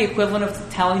kind of the equivalent of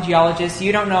telling geologists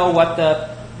you don't know what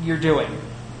you're doing.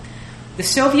 The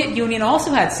Soviet Union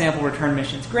also had sample return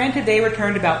missions. Granted, they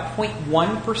returned about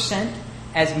 0.1%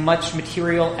 as much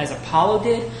material as Apollo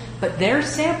did, but their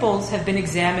samples have been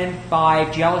examined by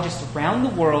geologists around the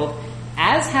world,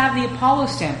 as have the Apollo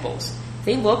samples.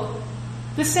 They look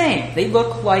the same. They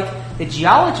look like the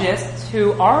geologists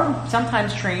who are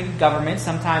sometimes trained in government,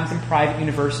 sometimes in private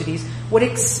universities, would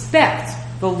expect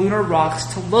the lunar rocks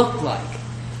to look like.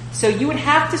 So you would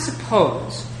have to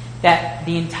suppose that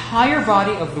the entire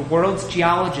body of the world's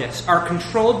geologists are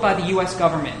controlled by the U.S.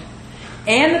 government,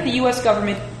 and that the U.S.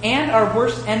 government and our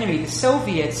worst enemy, the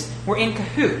Soviets, were in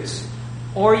cahoots.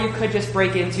 Or you could just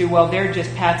break into, well, they're just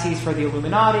patsies for the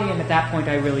Illuminati, and at that point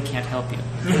I really can't help you.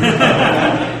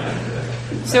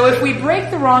 So if we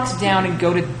break the rocks down and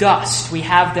go to dust, we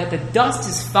have that the dust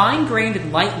is fine-grained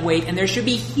and lightweight, and there should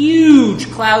be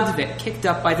huge clouds of it kicked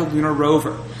up by the lunar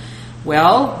rover.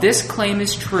 Well, this claim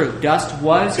is true. Dust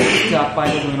was kicked up by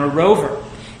the lunar rover.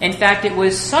 In fact, it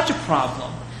was such a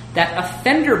problem that a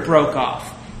fender broke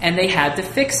off, and they had to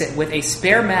fix it with a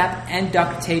spare map and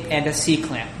duct tape and a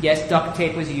C-clamp. Yes, duct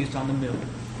tape was used on the moon.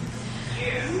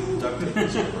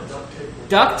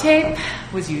 Duct tape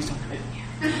was used on the moon.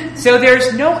 So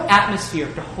there's no atmosphere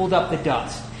to hold up the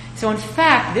dust. So in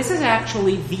fact, this is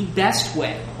actually the best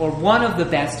way, or one of the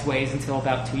best ways until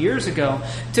about 2 years ago,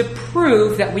 to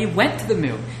prove that we went to the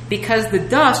moon. Because the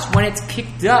dust, when it's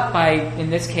kicked up by,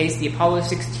 in this case, the Apollo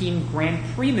 16 Grand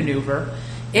Prix maneuver,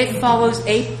 it follows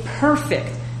a perfect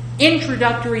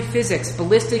introductory physics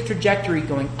ballistic trajectory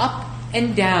going up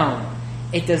and down.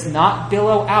 It does not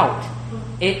billow out.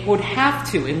 It would have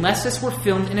to, unless this were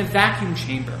filmed in a vacuum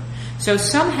chamber. So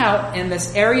somehow in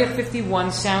this Area 51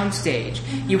 soundstage,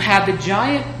 you have the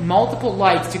giant multiple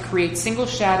lights to create single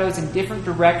shadows in different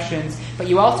directions, but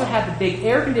you also have the big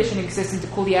air conditioning system to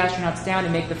cool the astronauts down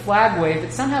and make the flag wave,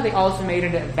 but somehow they also made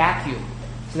it a vacuum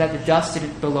so that the dust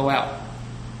didn't billow out.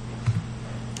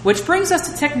 Which brings us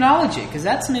to technology, because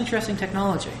that's some interesting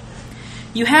technology.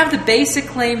 You have the basic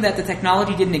claim that the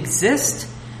technology didn't exist,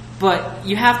 but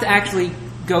you have to actually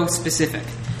go specific.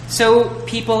 So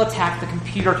people attack the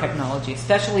computer technology,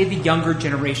 especially the younger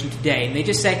generation today. And they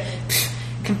just say,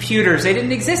 computers, they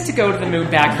didn't exist to go to the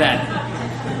moon back then.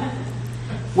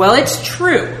 Well, it's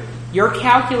true. Your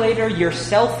calculator, your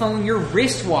cell phone, your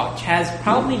wristwatch has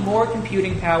probably more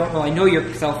computing power. Well, I know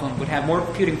your cell phone would have more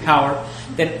computing power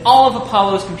than all of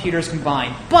Apollo's computers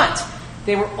combined. But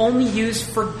they were only used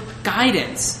for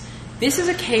guidance. This is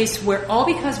a case where all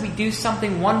because we do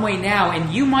something one way now,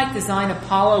 and you might design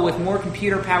Apollo with more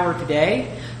computer power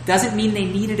today, doesn't mean they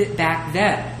needed it back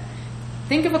then.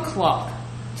 Think of a clock.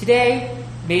 Today,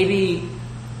 maybe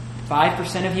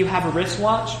 5% of you have a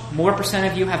wristwatch, more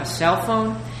percent of you have a cell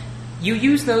phone. You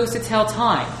use those to tell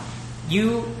time.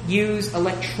 You use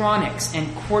electronics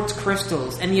and quartz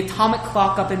crystals and the atomic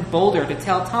clock up in Boulder to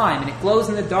tell time, and it glows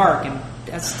in the dark, and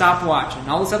a stopwatch and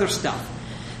all this other stuff.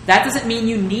 That doesn't mean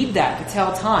you need that to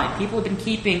tell time. People have been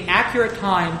keeping accurate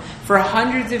time for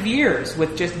hundreds of years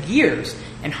with just gears,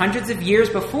 and hundreds of years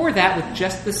before that with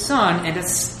just the sun and a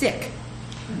stick.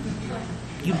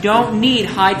 You don't need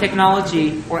high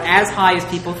technology, or as high as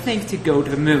people think, to go to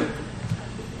the moon.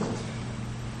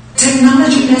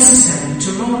 Technology necessary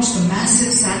to launch the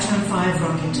massive Saturn V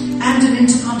rocket and an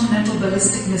intercontinental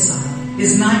ballistic missile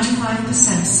is 95%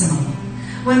 similar.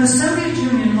 When the Soviet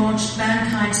Union launched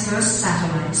mankind's first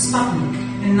satellite,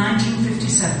 Sputnik, in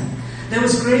 1957, there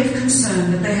was grave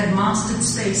concern that they had mastered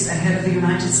space ahead of the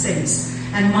United States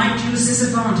and might use this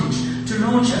advantage to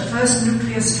launch a first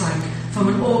nuclear strike from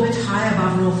an orbit high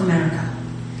above North America.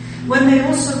 When they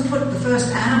also put the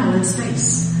first animal in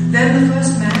space, then the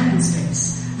first man in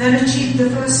space, then achieved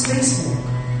the first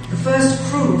spacewalk, the first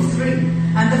crew of 3,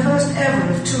 and the first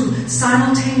ever of 2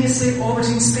 simultaneously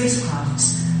orbiting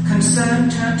spacecrafts, concern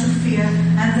turned to fear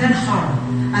and then horror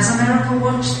as America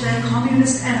watched their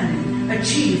communist enemy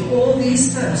achieve all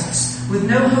these firsts with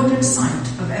no hope in sight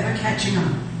of ever catching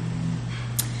up.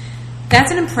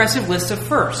 That's an impressive list of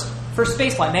firsts. First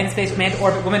spaceflight, man in space, man to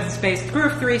orbit, woman in space, crew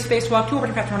of 3, spacewalk, 2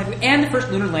 orbiting craft, rendezvous, and the first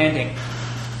lunar landing.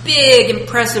 Big,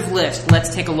 impressive list.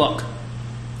 Let's take a look.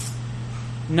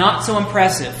 Not so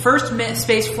impressive. First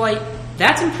spaceflight,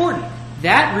 that's important.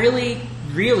 That really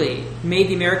made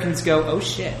the Americans go, oh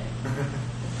shit.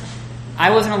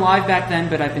 I wasn't alive back then,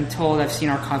 but I've been told I've seen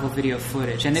archival video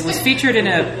footage. And it was featured in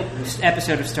an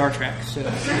episode of Star Trek. So.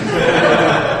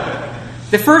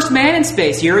 The first man in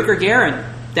space, Yuri Gagarin,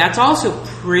 that's also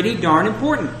pretty darn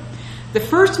important. The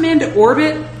first man to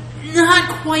orbit,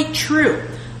 not quite true.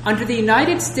 Under the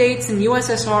United States and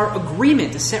USSR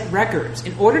agreement to set records,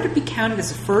 in order to be counted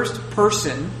as the first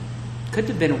person, could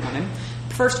have been a woman,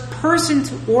 first person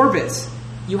to orbit,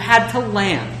 you had to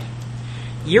land.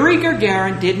 Yuri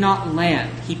Gagarin did not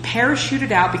land. He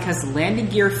parachuted out because the landing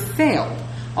gear failed,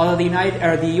 although the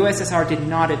USSR did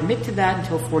not admit to that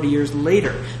until 40 years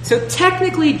later. So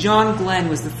technically, John Glenn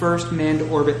was the first man to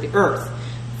orbit the Earth.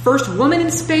 First woman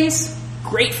in space,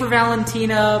 great for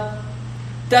Valentina,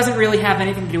 doesn't really have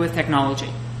anything to do with technology.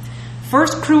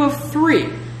 First crew of 3.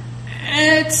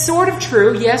 It's sort of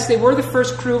true. Yes, they were the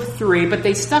first crew of 3, but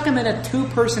they stuck them in a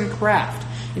 2-person craft.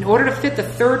 In order to fit the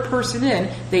 3rd person in,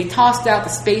 they tossed out the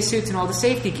spacesuits and all the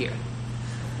safety gear.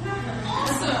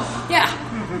 Awesome. Yeah.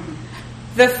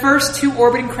 The first 2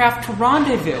 orbiting craft to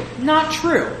rendezvous. Not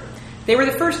true. They were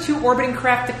the first 2 orbiting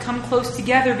craft to come close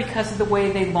together because of the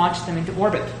way they launched them into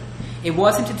orbit. It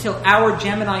wasn't until our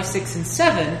Gemini 6 and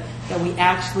 7 that we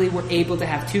actually were able to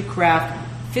have two craft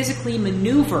physically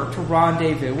maneuver to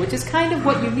rendezvous, which is kind of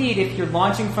what you need if you're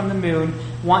launching from the moon,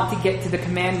 want to get to the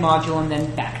command module and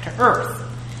then back to Earth.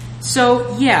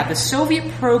 So, yeah, the Soviet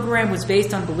program was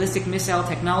based on ballistic missile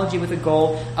technology with a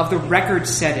goal of the record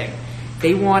setting.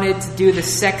 They wanted to do the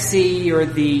sexy or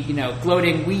the,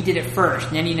 gloating, we did it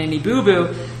first, nanny nanny boo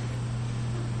boo.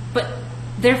 But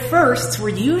their firsts were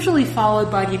usually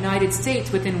followed by the United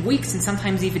States within weeks and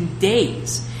sometimes even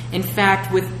days. In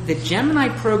fact, with the Gemini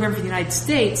program for the United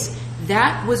States,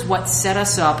 that was what set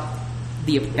us up,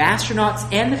 the astronauts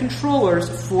and the controllers,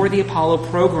 for the Apollo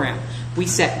program. We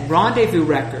set rendezvous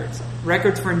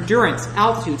records for endurance,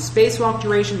 altitude, spacewalk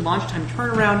duration, launch time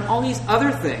turnaround, all these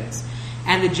other things.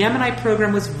 And the Gemini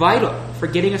program was vital for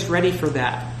getting us ready for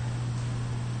that.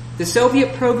 The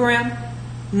Soviet program,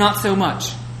 not so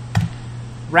much.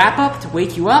 Wrap up to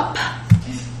wake you up.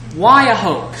 Why a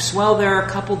hoax? Well, there are a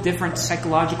couple different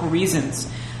psychological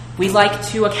reasons. We like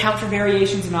to account for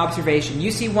variations in observation.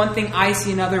 You see one thing, I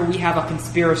see another, we have a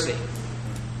conspiracy.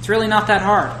 It's really not that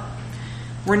hard.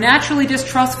 We're naturally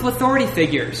distrustful authority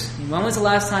figures. When was the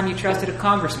last time you trusted a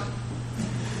congressman?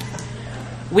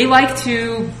 We like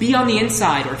to be on the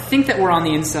inside or think that we're on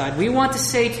the inside. We want to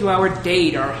say to our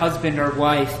date, our husband, our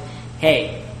wife,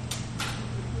 hey,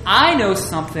 I know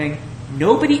something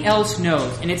nobody else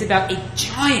knows, and it's about a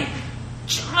giant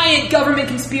government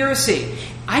conspiracy.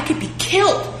 I could be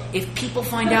killed if people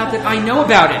find out that I know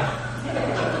about it.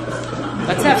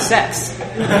 Let's have sex.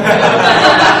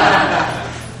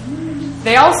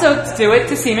 They also do it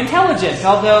to seem intelligent,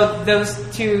 although those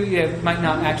two might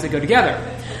not actually go together.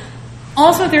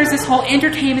 Also, there's this whole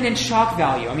entertainment and shock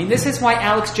value. I mean, this is why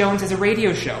Alex Jones has a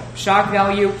radio show. Shock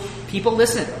value, people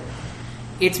listen.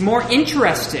 It's more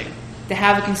interesting to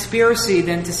have a conspiracy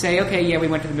than to say, okay, yeah, we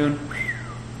went to the moon.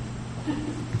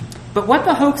 But what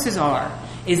the hoaxes are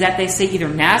is that they say either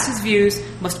NASA's views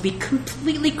must be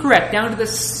completely correct, down to the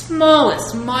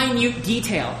smallest, minute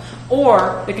detail,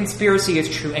 or the conspiracy is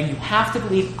true, and you have to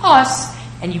believe us,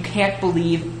 and you can't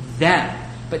believe them.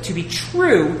 But to be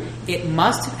true, it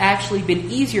must have actually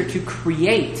been easier to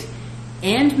create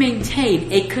and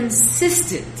maintain a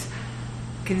consistent,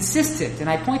 and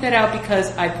I point that out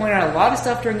because I pointed out a lot of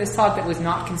stuff during this talk that was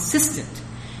not consistent.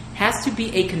 It has to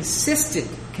be a consistent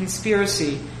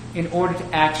conspiracy in order to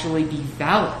actually be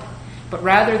valid. But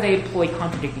rather they employ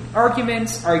contradicting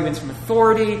arguments from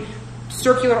authority,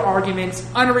 circular arguments,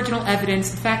 unoriginal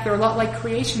evidence. In fact, they're a lot like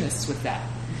creationists with that.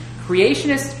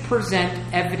 Creationists present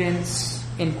evidence,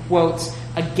 in quotes,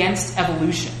 against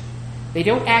evolution. They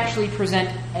don't actually present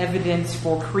evidence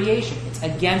for creation. It's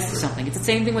against something. It's the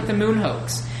same thing with the moon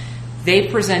hoax. They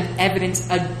present evidence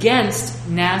against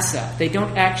NASA. They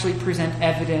don't actually present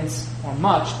evidence, or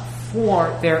much,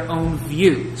 for their own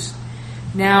views.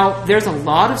 Now, there's a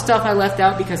lot of stuff I left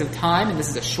out because of time, and this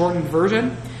is a shortened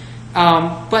version.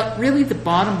 But really the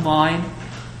bottom line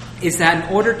is that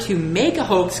in order to make a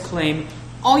hoax claim,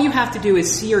 all you have to do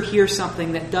is see or hear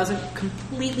something that doesn't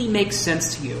completely make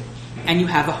sense to you, and you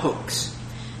have a hoax.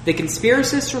 The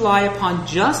conspiracists rely upon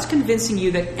just convincing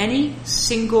you that any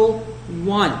single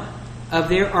one of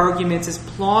their arguments is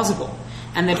plausible,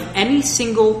 and that if any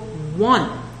single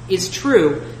one is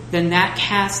true, then that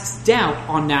casts doubt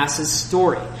on NASA's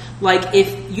story. Like,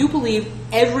 if you believe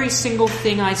every single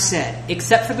thing I said,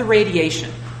 except for the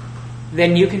radiation,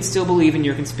 then you can still believe in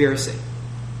your conspiracy,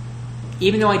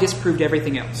 even though I disproved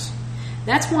everything else.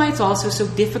 That's why it's also so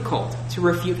difficult to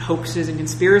refute hoaxes and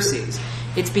conspiracies.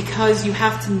 It's because you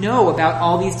have to know about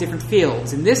all these different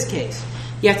fields. In this case,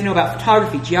 you have to know about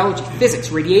photography, geology, physics,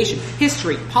 radiation,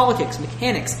 history, politics,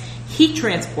 mechanics, heat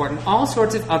transport, and all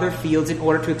sorts of other fields in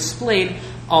order to explain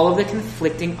all of the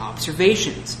conflicting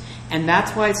observations. And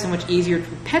that's why it's so much easier to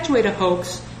perpetuate a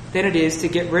hoax than it is to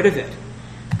get rid of it.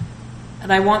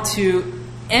 And I want to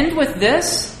end with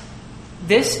this.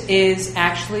 This is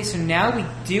actually, so now we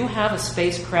do have a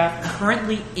spacecraft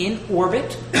currently in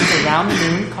orbit around the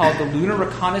moon called the Lunar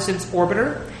Reconnaissance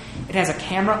Orbiter. It has a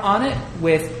camera on it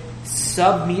with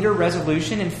sub-meter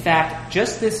resolution. In fact,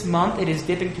 just this month it is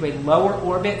dipping to a lower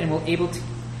orbit and we'll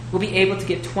be able to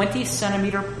get 20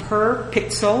 centimeter per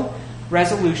pixel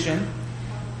resolution.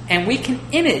 And we can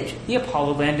image the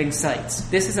Apollo landing sites.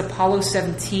 This is Apollo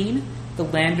 17, the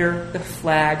lander, the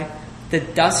flag, the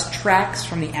dust tracks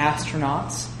from the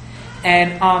astronauts.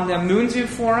 And on the Moonzoo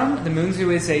forum, the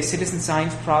Moonzoo is a citizen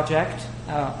science project.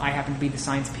 I happen to be the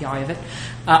science PI of it.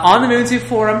 On the Moonzoo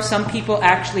forum, some people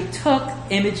actually took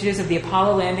images of the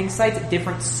Apollo landing sites at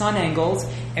different sun angles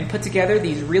and put together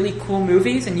these really cool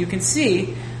movies. And you can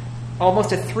see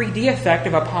almost a 3D effect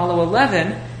of Apollo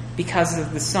 11 because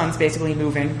of the sun's basically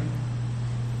moving.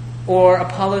 Or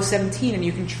Apollo 17, and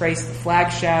you can trace the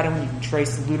flag shadow, and you can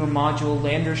trace the lunar module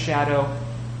lander shadow.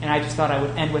 And I just thought I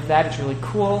would end with that. It's really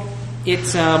cool.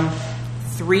 It's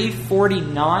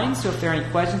 3:49, so if there are any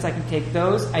questions, I can take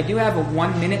those. I do have a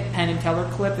 1-minute Penn and Teller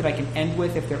clip that I can end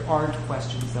with if there aren't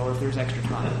questions, though, or if there's extra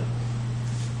time.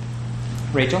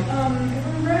 Rachel? If I'm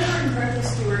remembering correctly,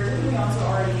 Stuart, didn't we also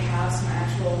already have some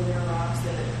actual lunar rocks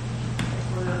that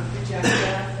were ejected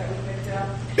that we picked up?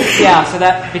 Yeah, so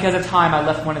that, because of time, I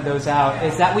left one of those out,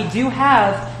 is that we do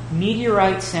have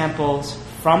meteorite samples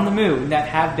from the moon that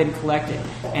have been collected,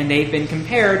 and they've been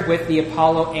compared with the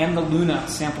Apollo and the Luna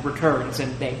sample returns,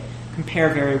 and they compare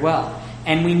very well.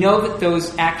 And we know that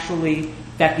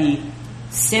that the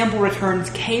sample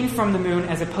returns came from the moon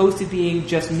as opposed to being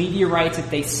just meteorites that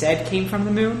they said came from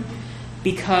the moon,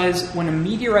 because when a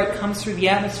meteorite comes through the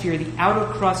atmosphere, the outer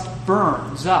crust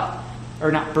burns up,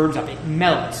 or not burns up, it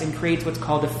melts and creates what's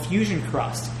called a fusion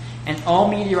crust. And all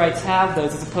meteorites have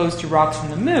those, as opposed to rocks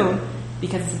from the moon,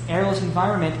 because it's an airless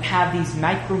environment, have these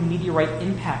micrometeorite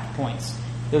impact points.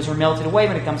 Those are melted away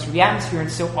when it comes through the atmosphere,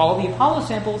 and so all the Apollo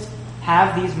samples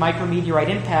have these micrometeorite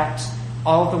impacts.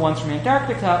 All of the ones from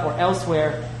Antarctica or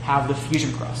elsewhere have the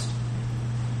fusion crust.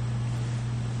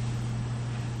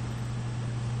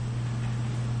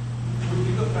 Would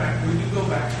you go back to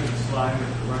the slide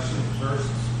with the Russian first,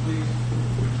 please?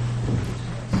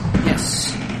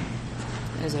 Yes.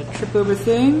 As I trip over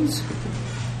things.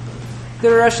 The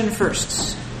Russian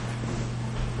firsts.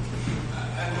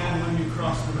 And then when you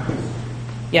cross the map.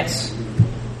 Yes.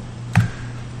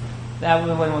 That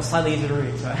one was slightly easier to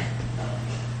read.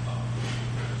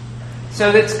 So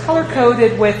it's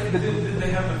color-coded with the... Did they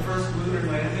have the first lunar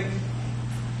landing?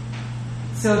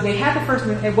 So they had the first...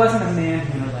 It wasn't a manned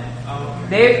lunar landing. Oh,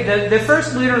 okay. The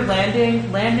first lunar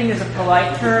landing is a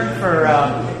polite term for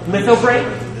lithobreak,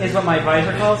 is what my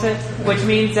advisor calls it, which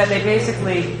means that they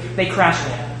crash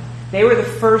landed. They were the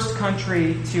first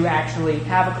country to actually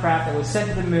have a craft that was sent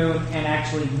to the moon and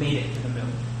actually made it to the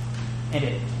moon. And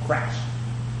it crashed.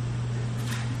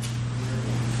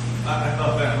 I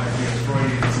thought that might be a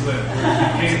Freudian slip,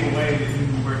 where you came away and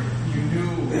you knew.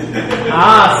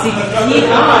 See,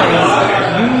 keen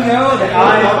eyes. You know that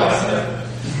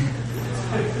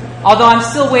although I'm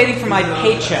still waiting for my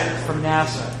paycheck from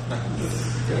NASA.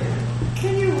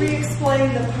 Can you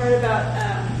re-explain the part about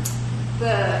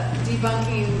the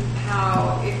debunking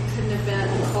how it couldn't have been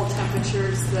cold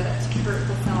temperatures that hurt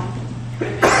the film?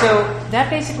 So that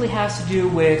basically has to do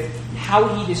with how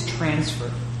heat is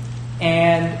transferred.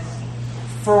 And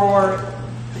for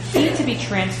heat to be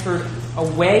transferred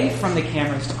away from the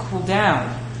cameras to cool down,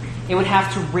 it would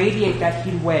have to radiate that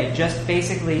heat away. Just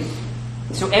basically,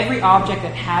 so every object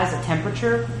that has a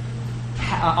temperature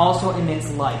also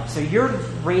emits light. So you're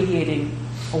radiating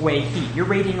away heat. You're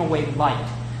radiating away light.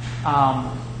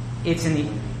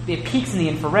 It peaks in the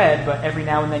infrared, but every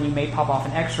now and then you may pop off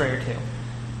an X-ray or two.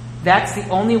 That's the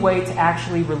only way to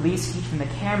actually release heat from the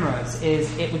cameras,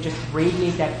 is it would just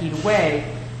radiate that heat away.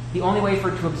 The only way for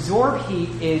it to absorb heat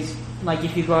is like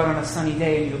if you go out on a sunny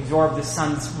day and you absorb the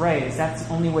sun's rays. That's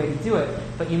the only way to do it.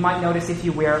 But you might notice if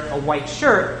you wear a white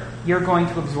shirt, you're going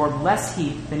to absorb less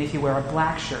heat than if you wear a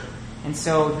black shirt. And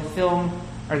so the film,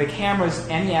 or the cameras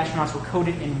and the astronauts were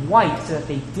coated in white so that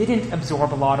they didn't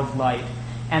absorb a lot of light.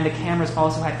 And the cameras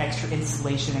also had extra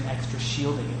insulation and extra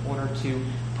shielding in order to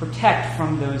protect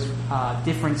from those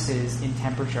differences in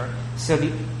temperature. So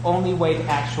the only way to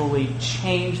actually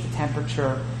change the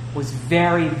temperature was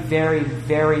very, very,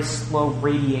 very slow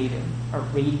radiative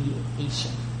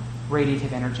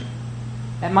energy.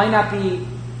 That might not be...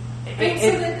 So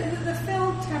the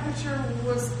film temperature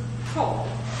was cold,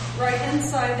 right?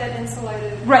 Inside that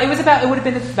insulated... Right, it would have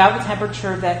been about the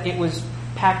temperature that it was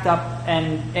packed up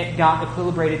and it got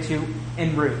equilibrated to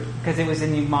en route, because it was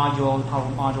in the Apollo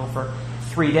module for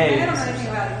 3 days. I don't know anything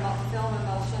about film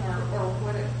emulsion or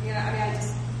what it, I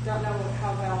just don't know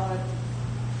how valid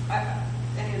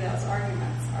any of those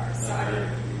arguments are. So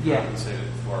you compensated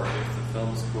for if the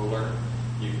film's cooler,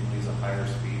 you can use a higher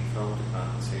speed film to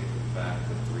compensate for the fact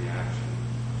that the reaction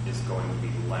is going to be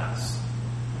less.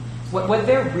 What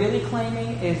they're really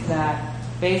claiming is that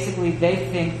basically they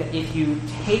think that if you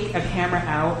take a camera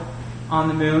out on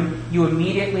the moon, you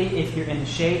immediately, if you're in the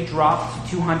shade, drop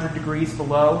to 200 degrees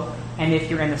below, and if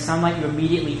you're in the sunlight, you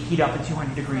immediately heat up to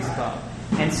 200 degrees above.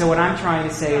 And so what I'm trying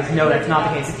to say is, no, that's not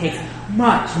the case. It takes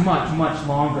much, much, much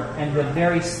longer, and the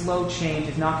very slow change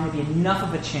is not going to be enough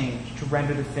of a change to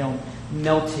render the film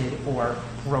melted or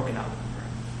broken up.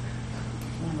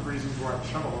 One of the reasons why the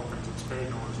shuttle opens its bay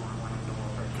doors when it went into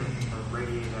orbit to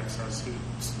radiate excess heat.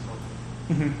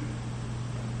 Mm-hmm.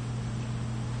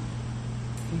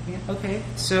 Okay,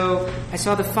 so I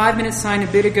saw the 5-minute sign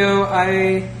a bit ago.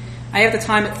 I have the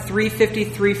time at 3:50,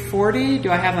 3:40.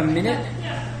 Do I have a minute?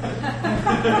 All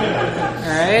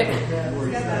right.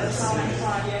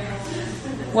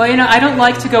 Well, I don't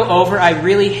like to go over. I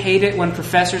really hate it when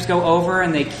professors go over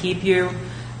and they keep you,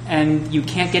 and you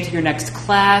can't get to your next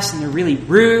class, and they're really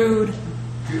rude.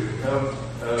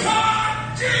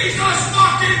 God, Jesus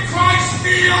fucking Christ,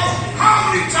 Neil!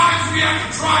 How many times do we have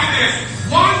to try this?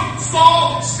 One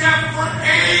small step for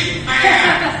a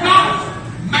man, not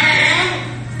man,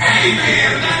 a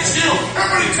man. That's you.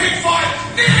 Everybody take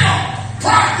 5. Neil,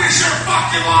 practice your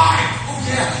fucking line. Oh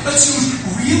yeah, let's use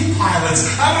real pilots.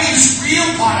 How many use real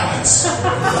pilots?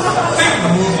 Think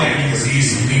the moon landing is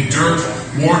easy. You need dirt,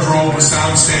 wardrobe, a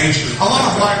soundstage, a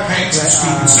lot of black paint, and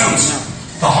stupid suits.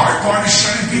 The hard part is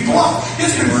shutting people up.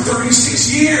 It's been 36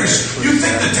 years. You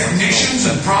think the technicians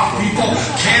and prop people,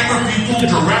 camera people,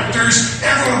 directors,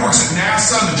 everyone works at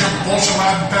NASA and the Jet Propulsion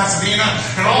Lab in Pasadena,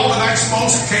 and all the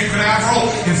expos at Cape Canaveral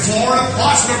in Florida,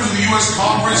 plus members of the U.S.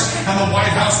 Congress and the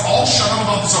White House all shut up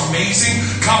about this amazing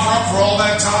cover-up for all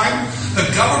that time? The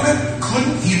government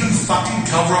couldn't even fucking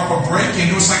cover up a break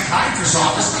into a psychiatrist's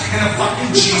office in a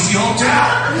fucking cheesy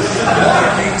hotel.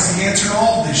 Watergate is the answer to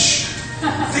all this shit.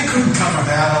 They couldn't cover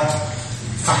that up.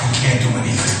 Fucking can't do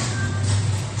anything.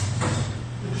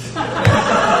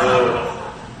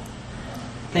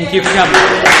 Thank you for coming.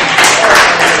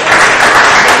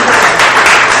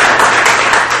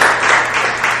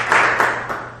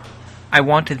 I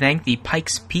want to thank the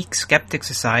Pikes Peak Skeptic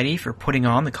Society for putting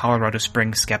on the Colorado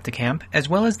Springs Skepticamp, as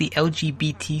well as the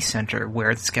LGBT Center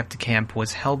where the Skepticamp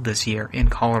was held this year in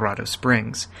Colorado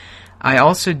Springs. I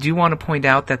also do want to point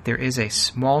out that there is a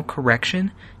small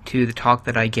correction to the talk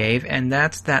that I gave, and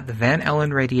that's that the Van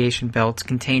Allen radiation belts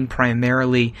contain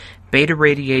primarily beta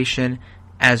radiation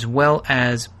as well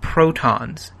as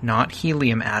protons, not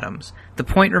helium atoms. The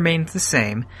point remains the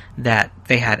same, that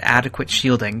they had adequate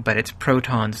shielding, but it's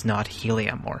protons, not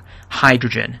helium, or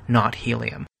hydrogen, not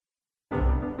helium.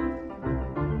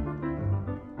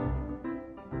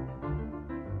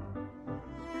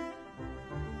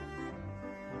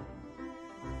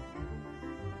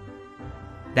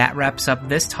 That wraps up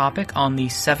this topic on the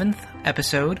 7th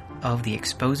episode of the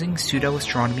Exposing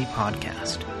Pseudo-Astronomy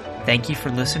podcast. Thank you for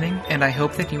listening, and I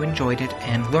hope that you enjoyed it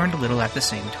and learned a little at the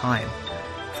same time.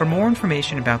 For more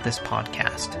information about this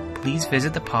podcast, please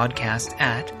visit the podcast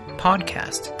at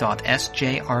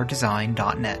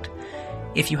podcast.sjrdesign.net.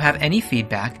 If you have any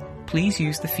feedback, please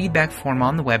use the feedback form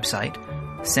on the website,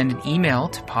 send an email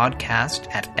to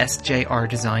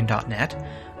podcast@sjrdesign.net,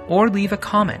 or leave a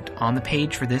comment on the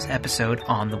page for this episode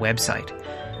on the website.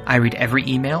 I read every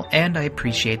email and I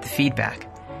appreciate the feedback.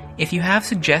 If you have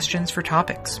suggestions for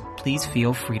topics, please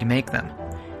feel free to make them.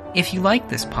 If you like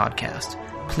this podcast,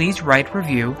 please write a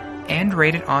review and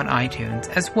rate it on iTunes,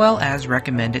 as well as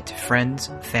recommend it to friends,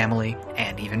 family,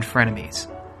 and even frenemies.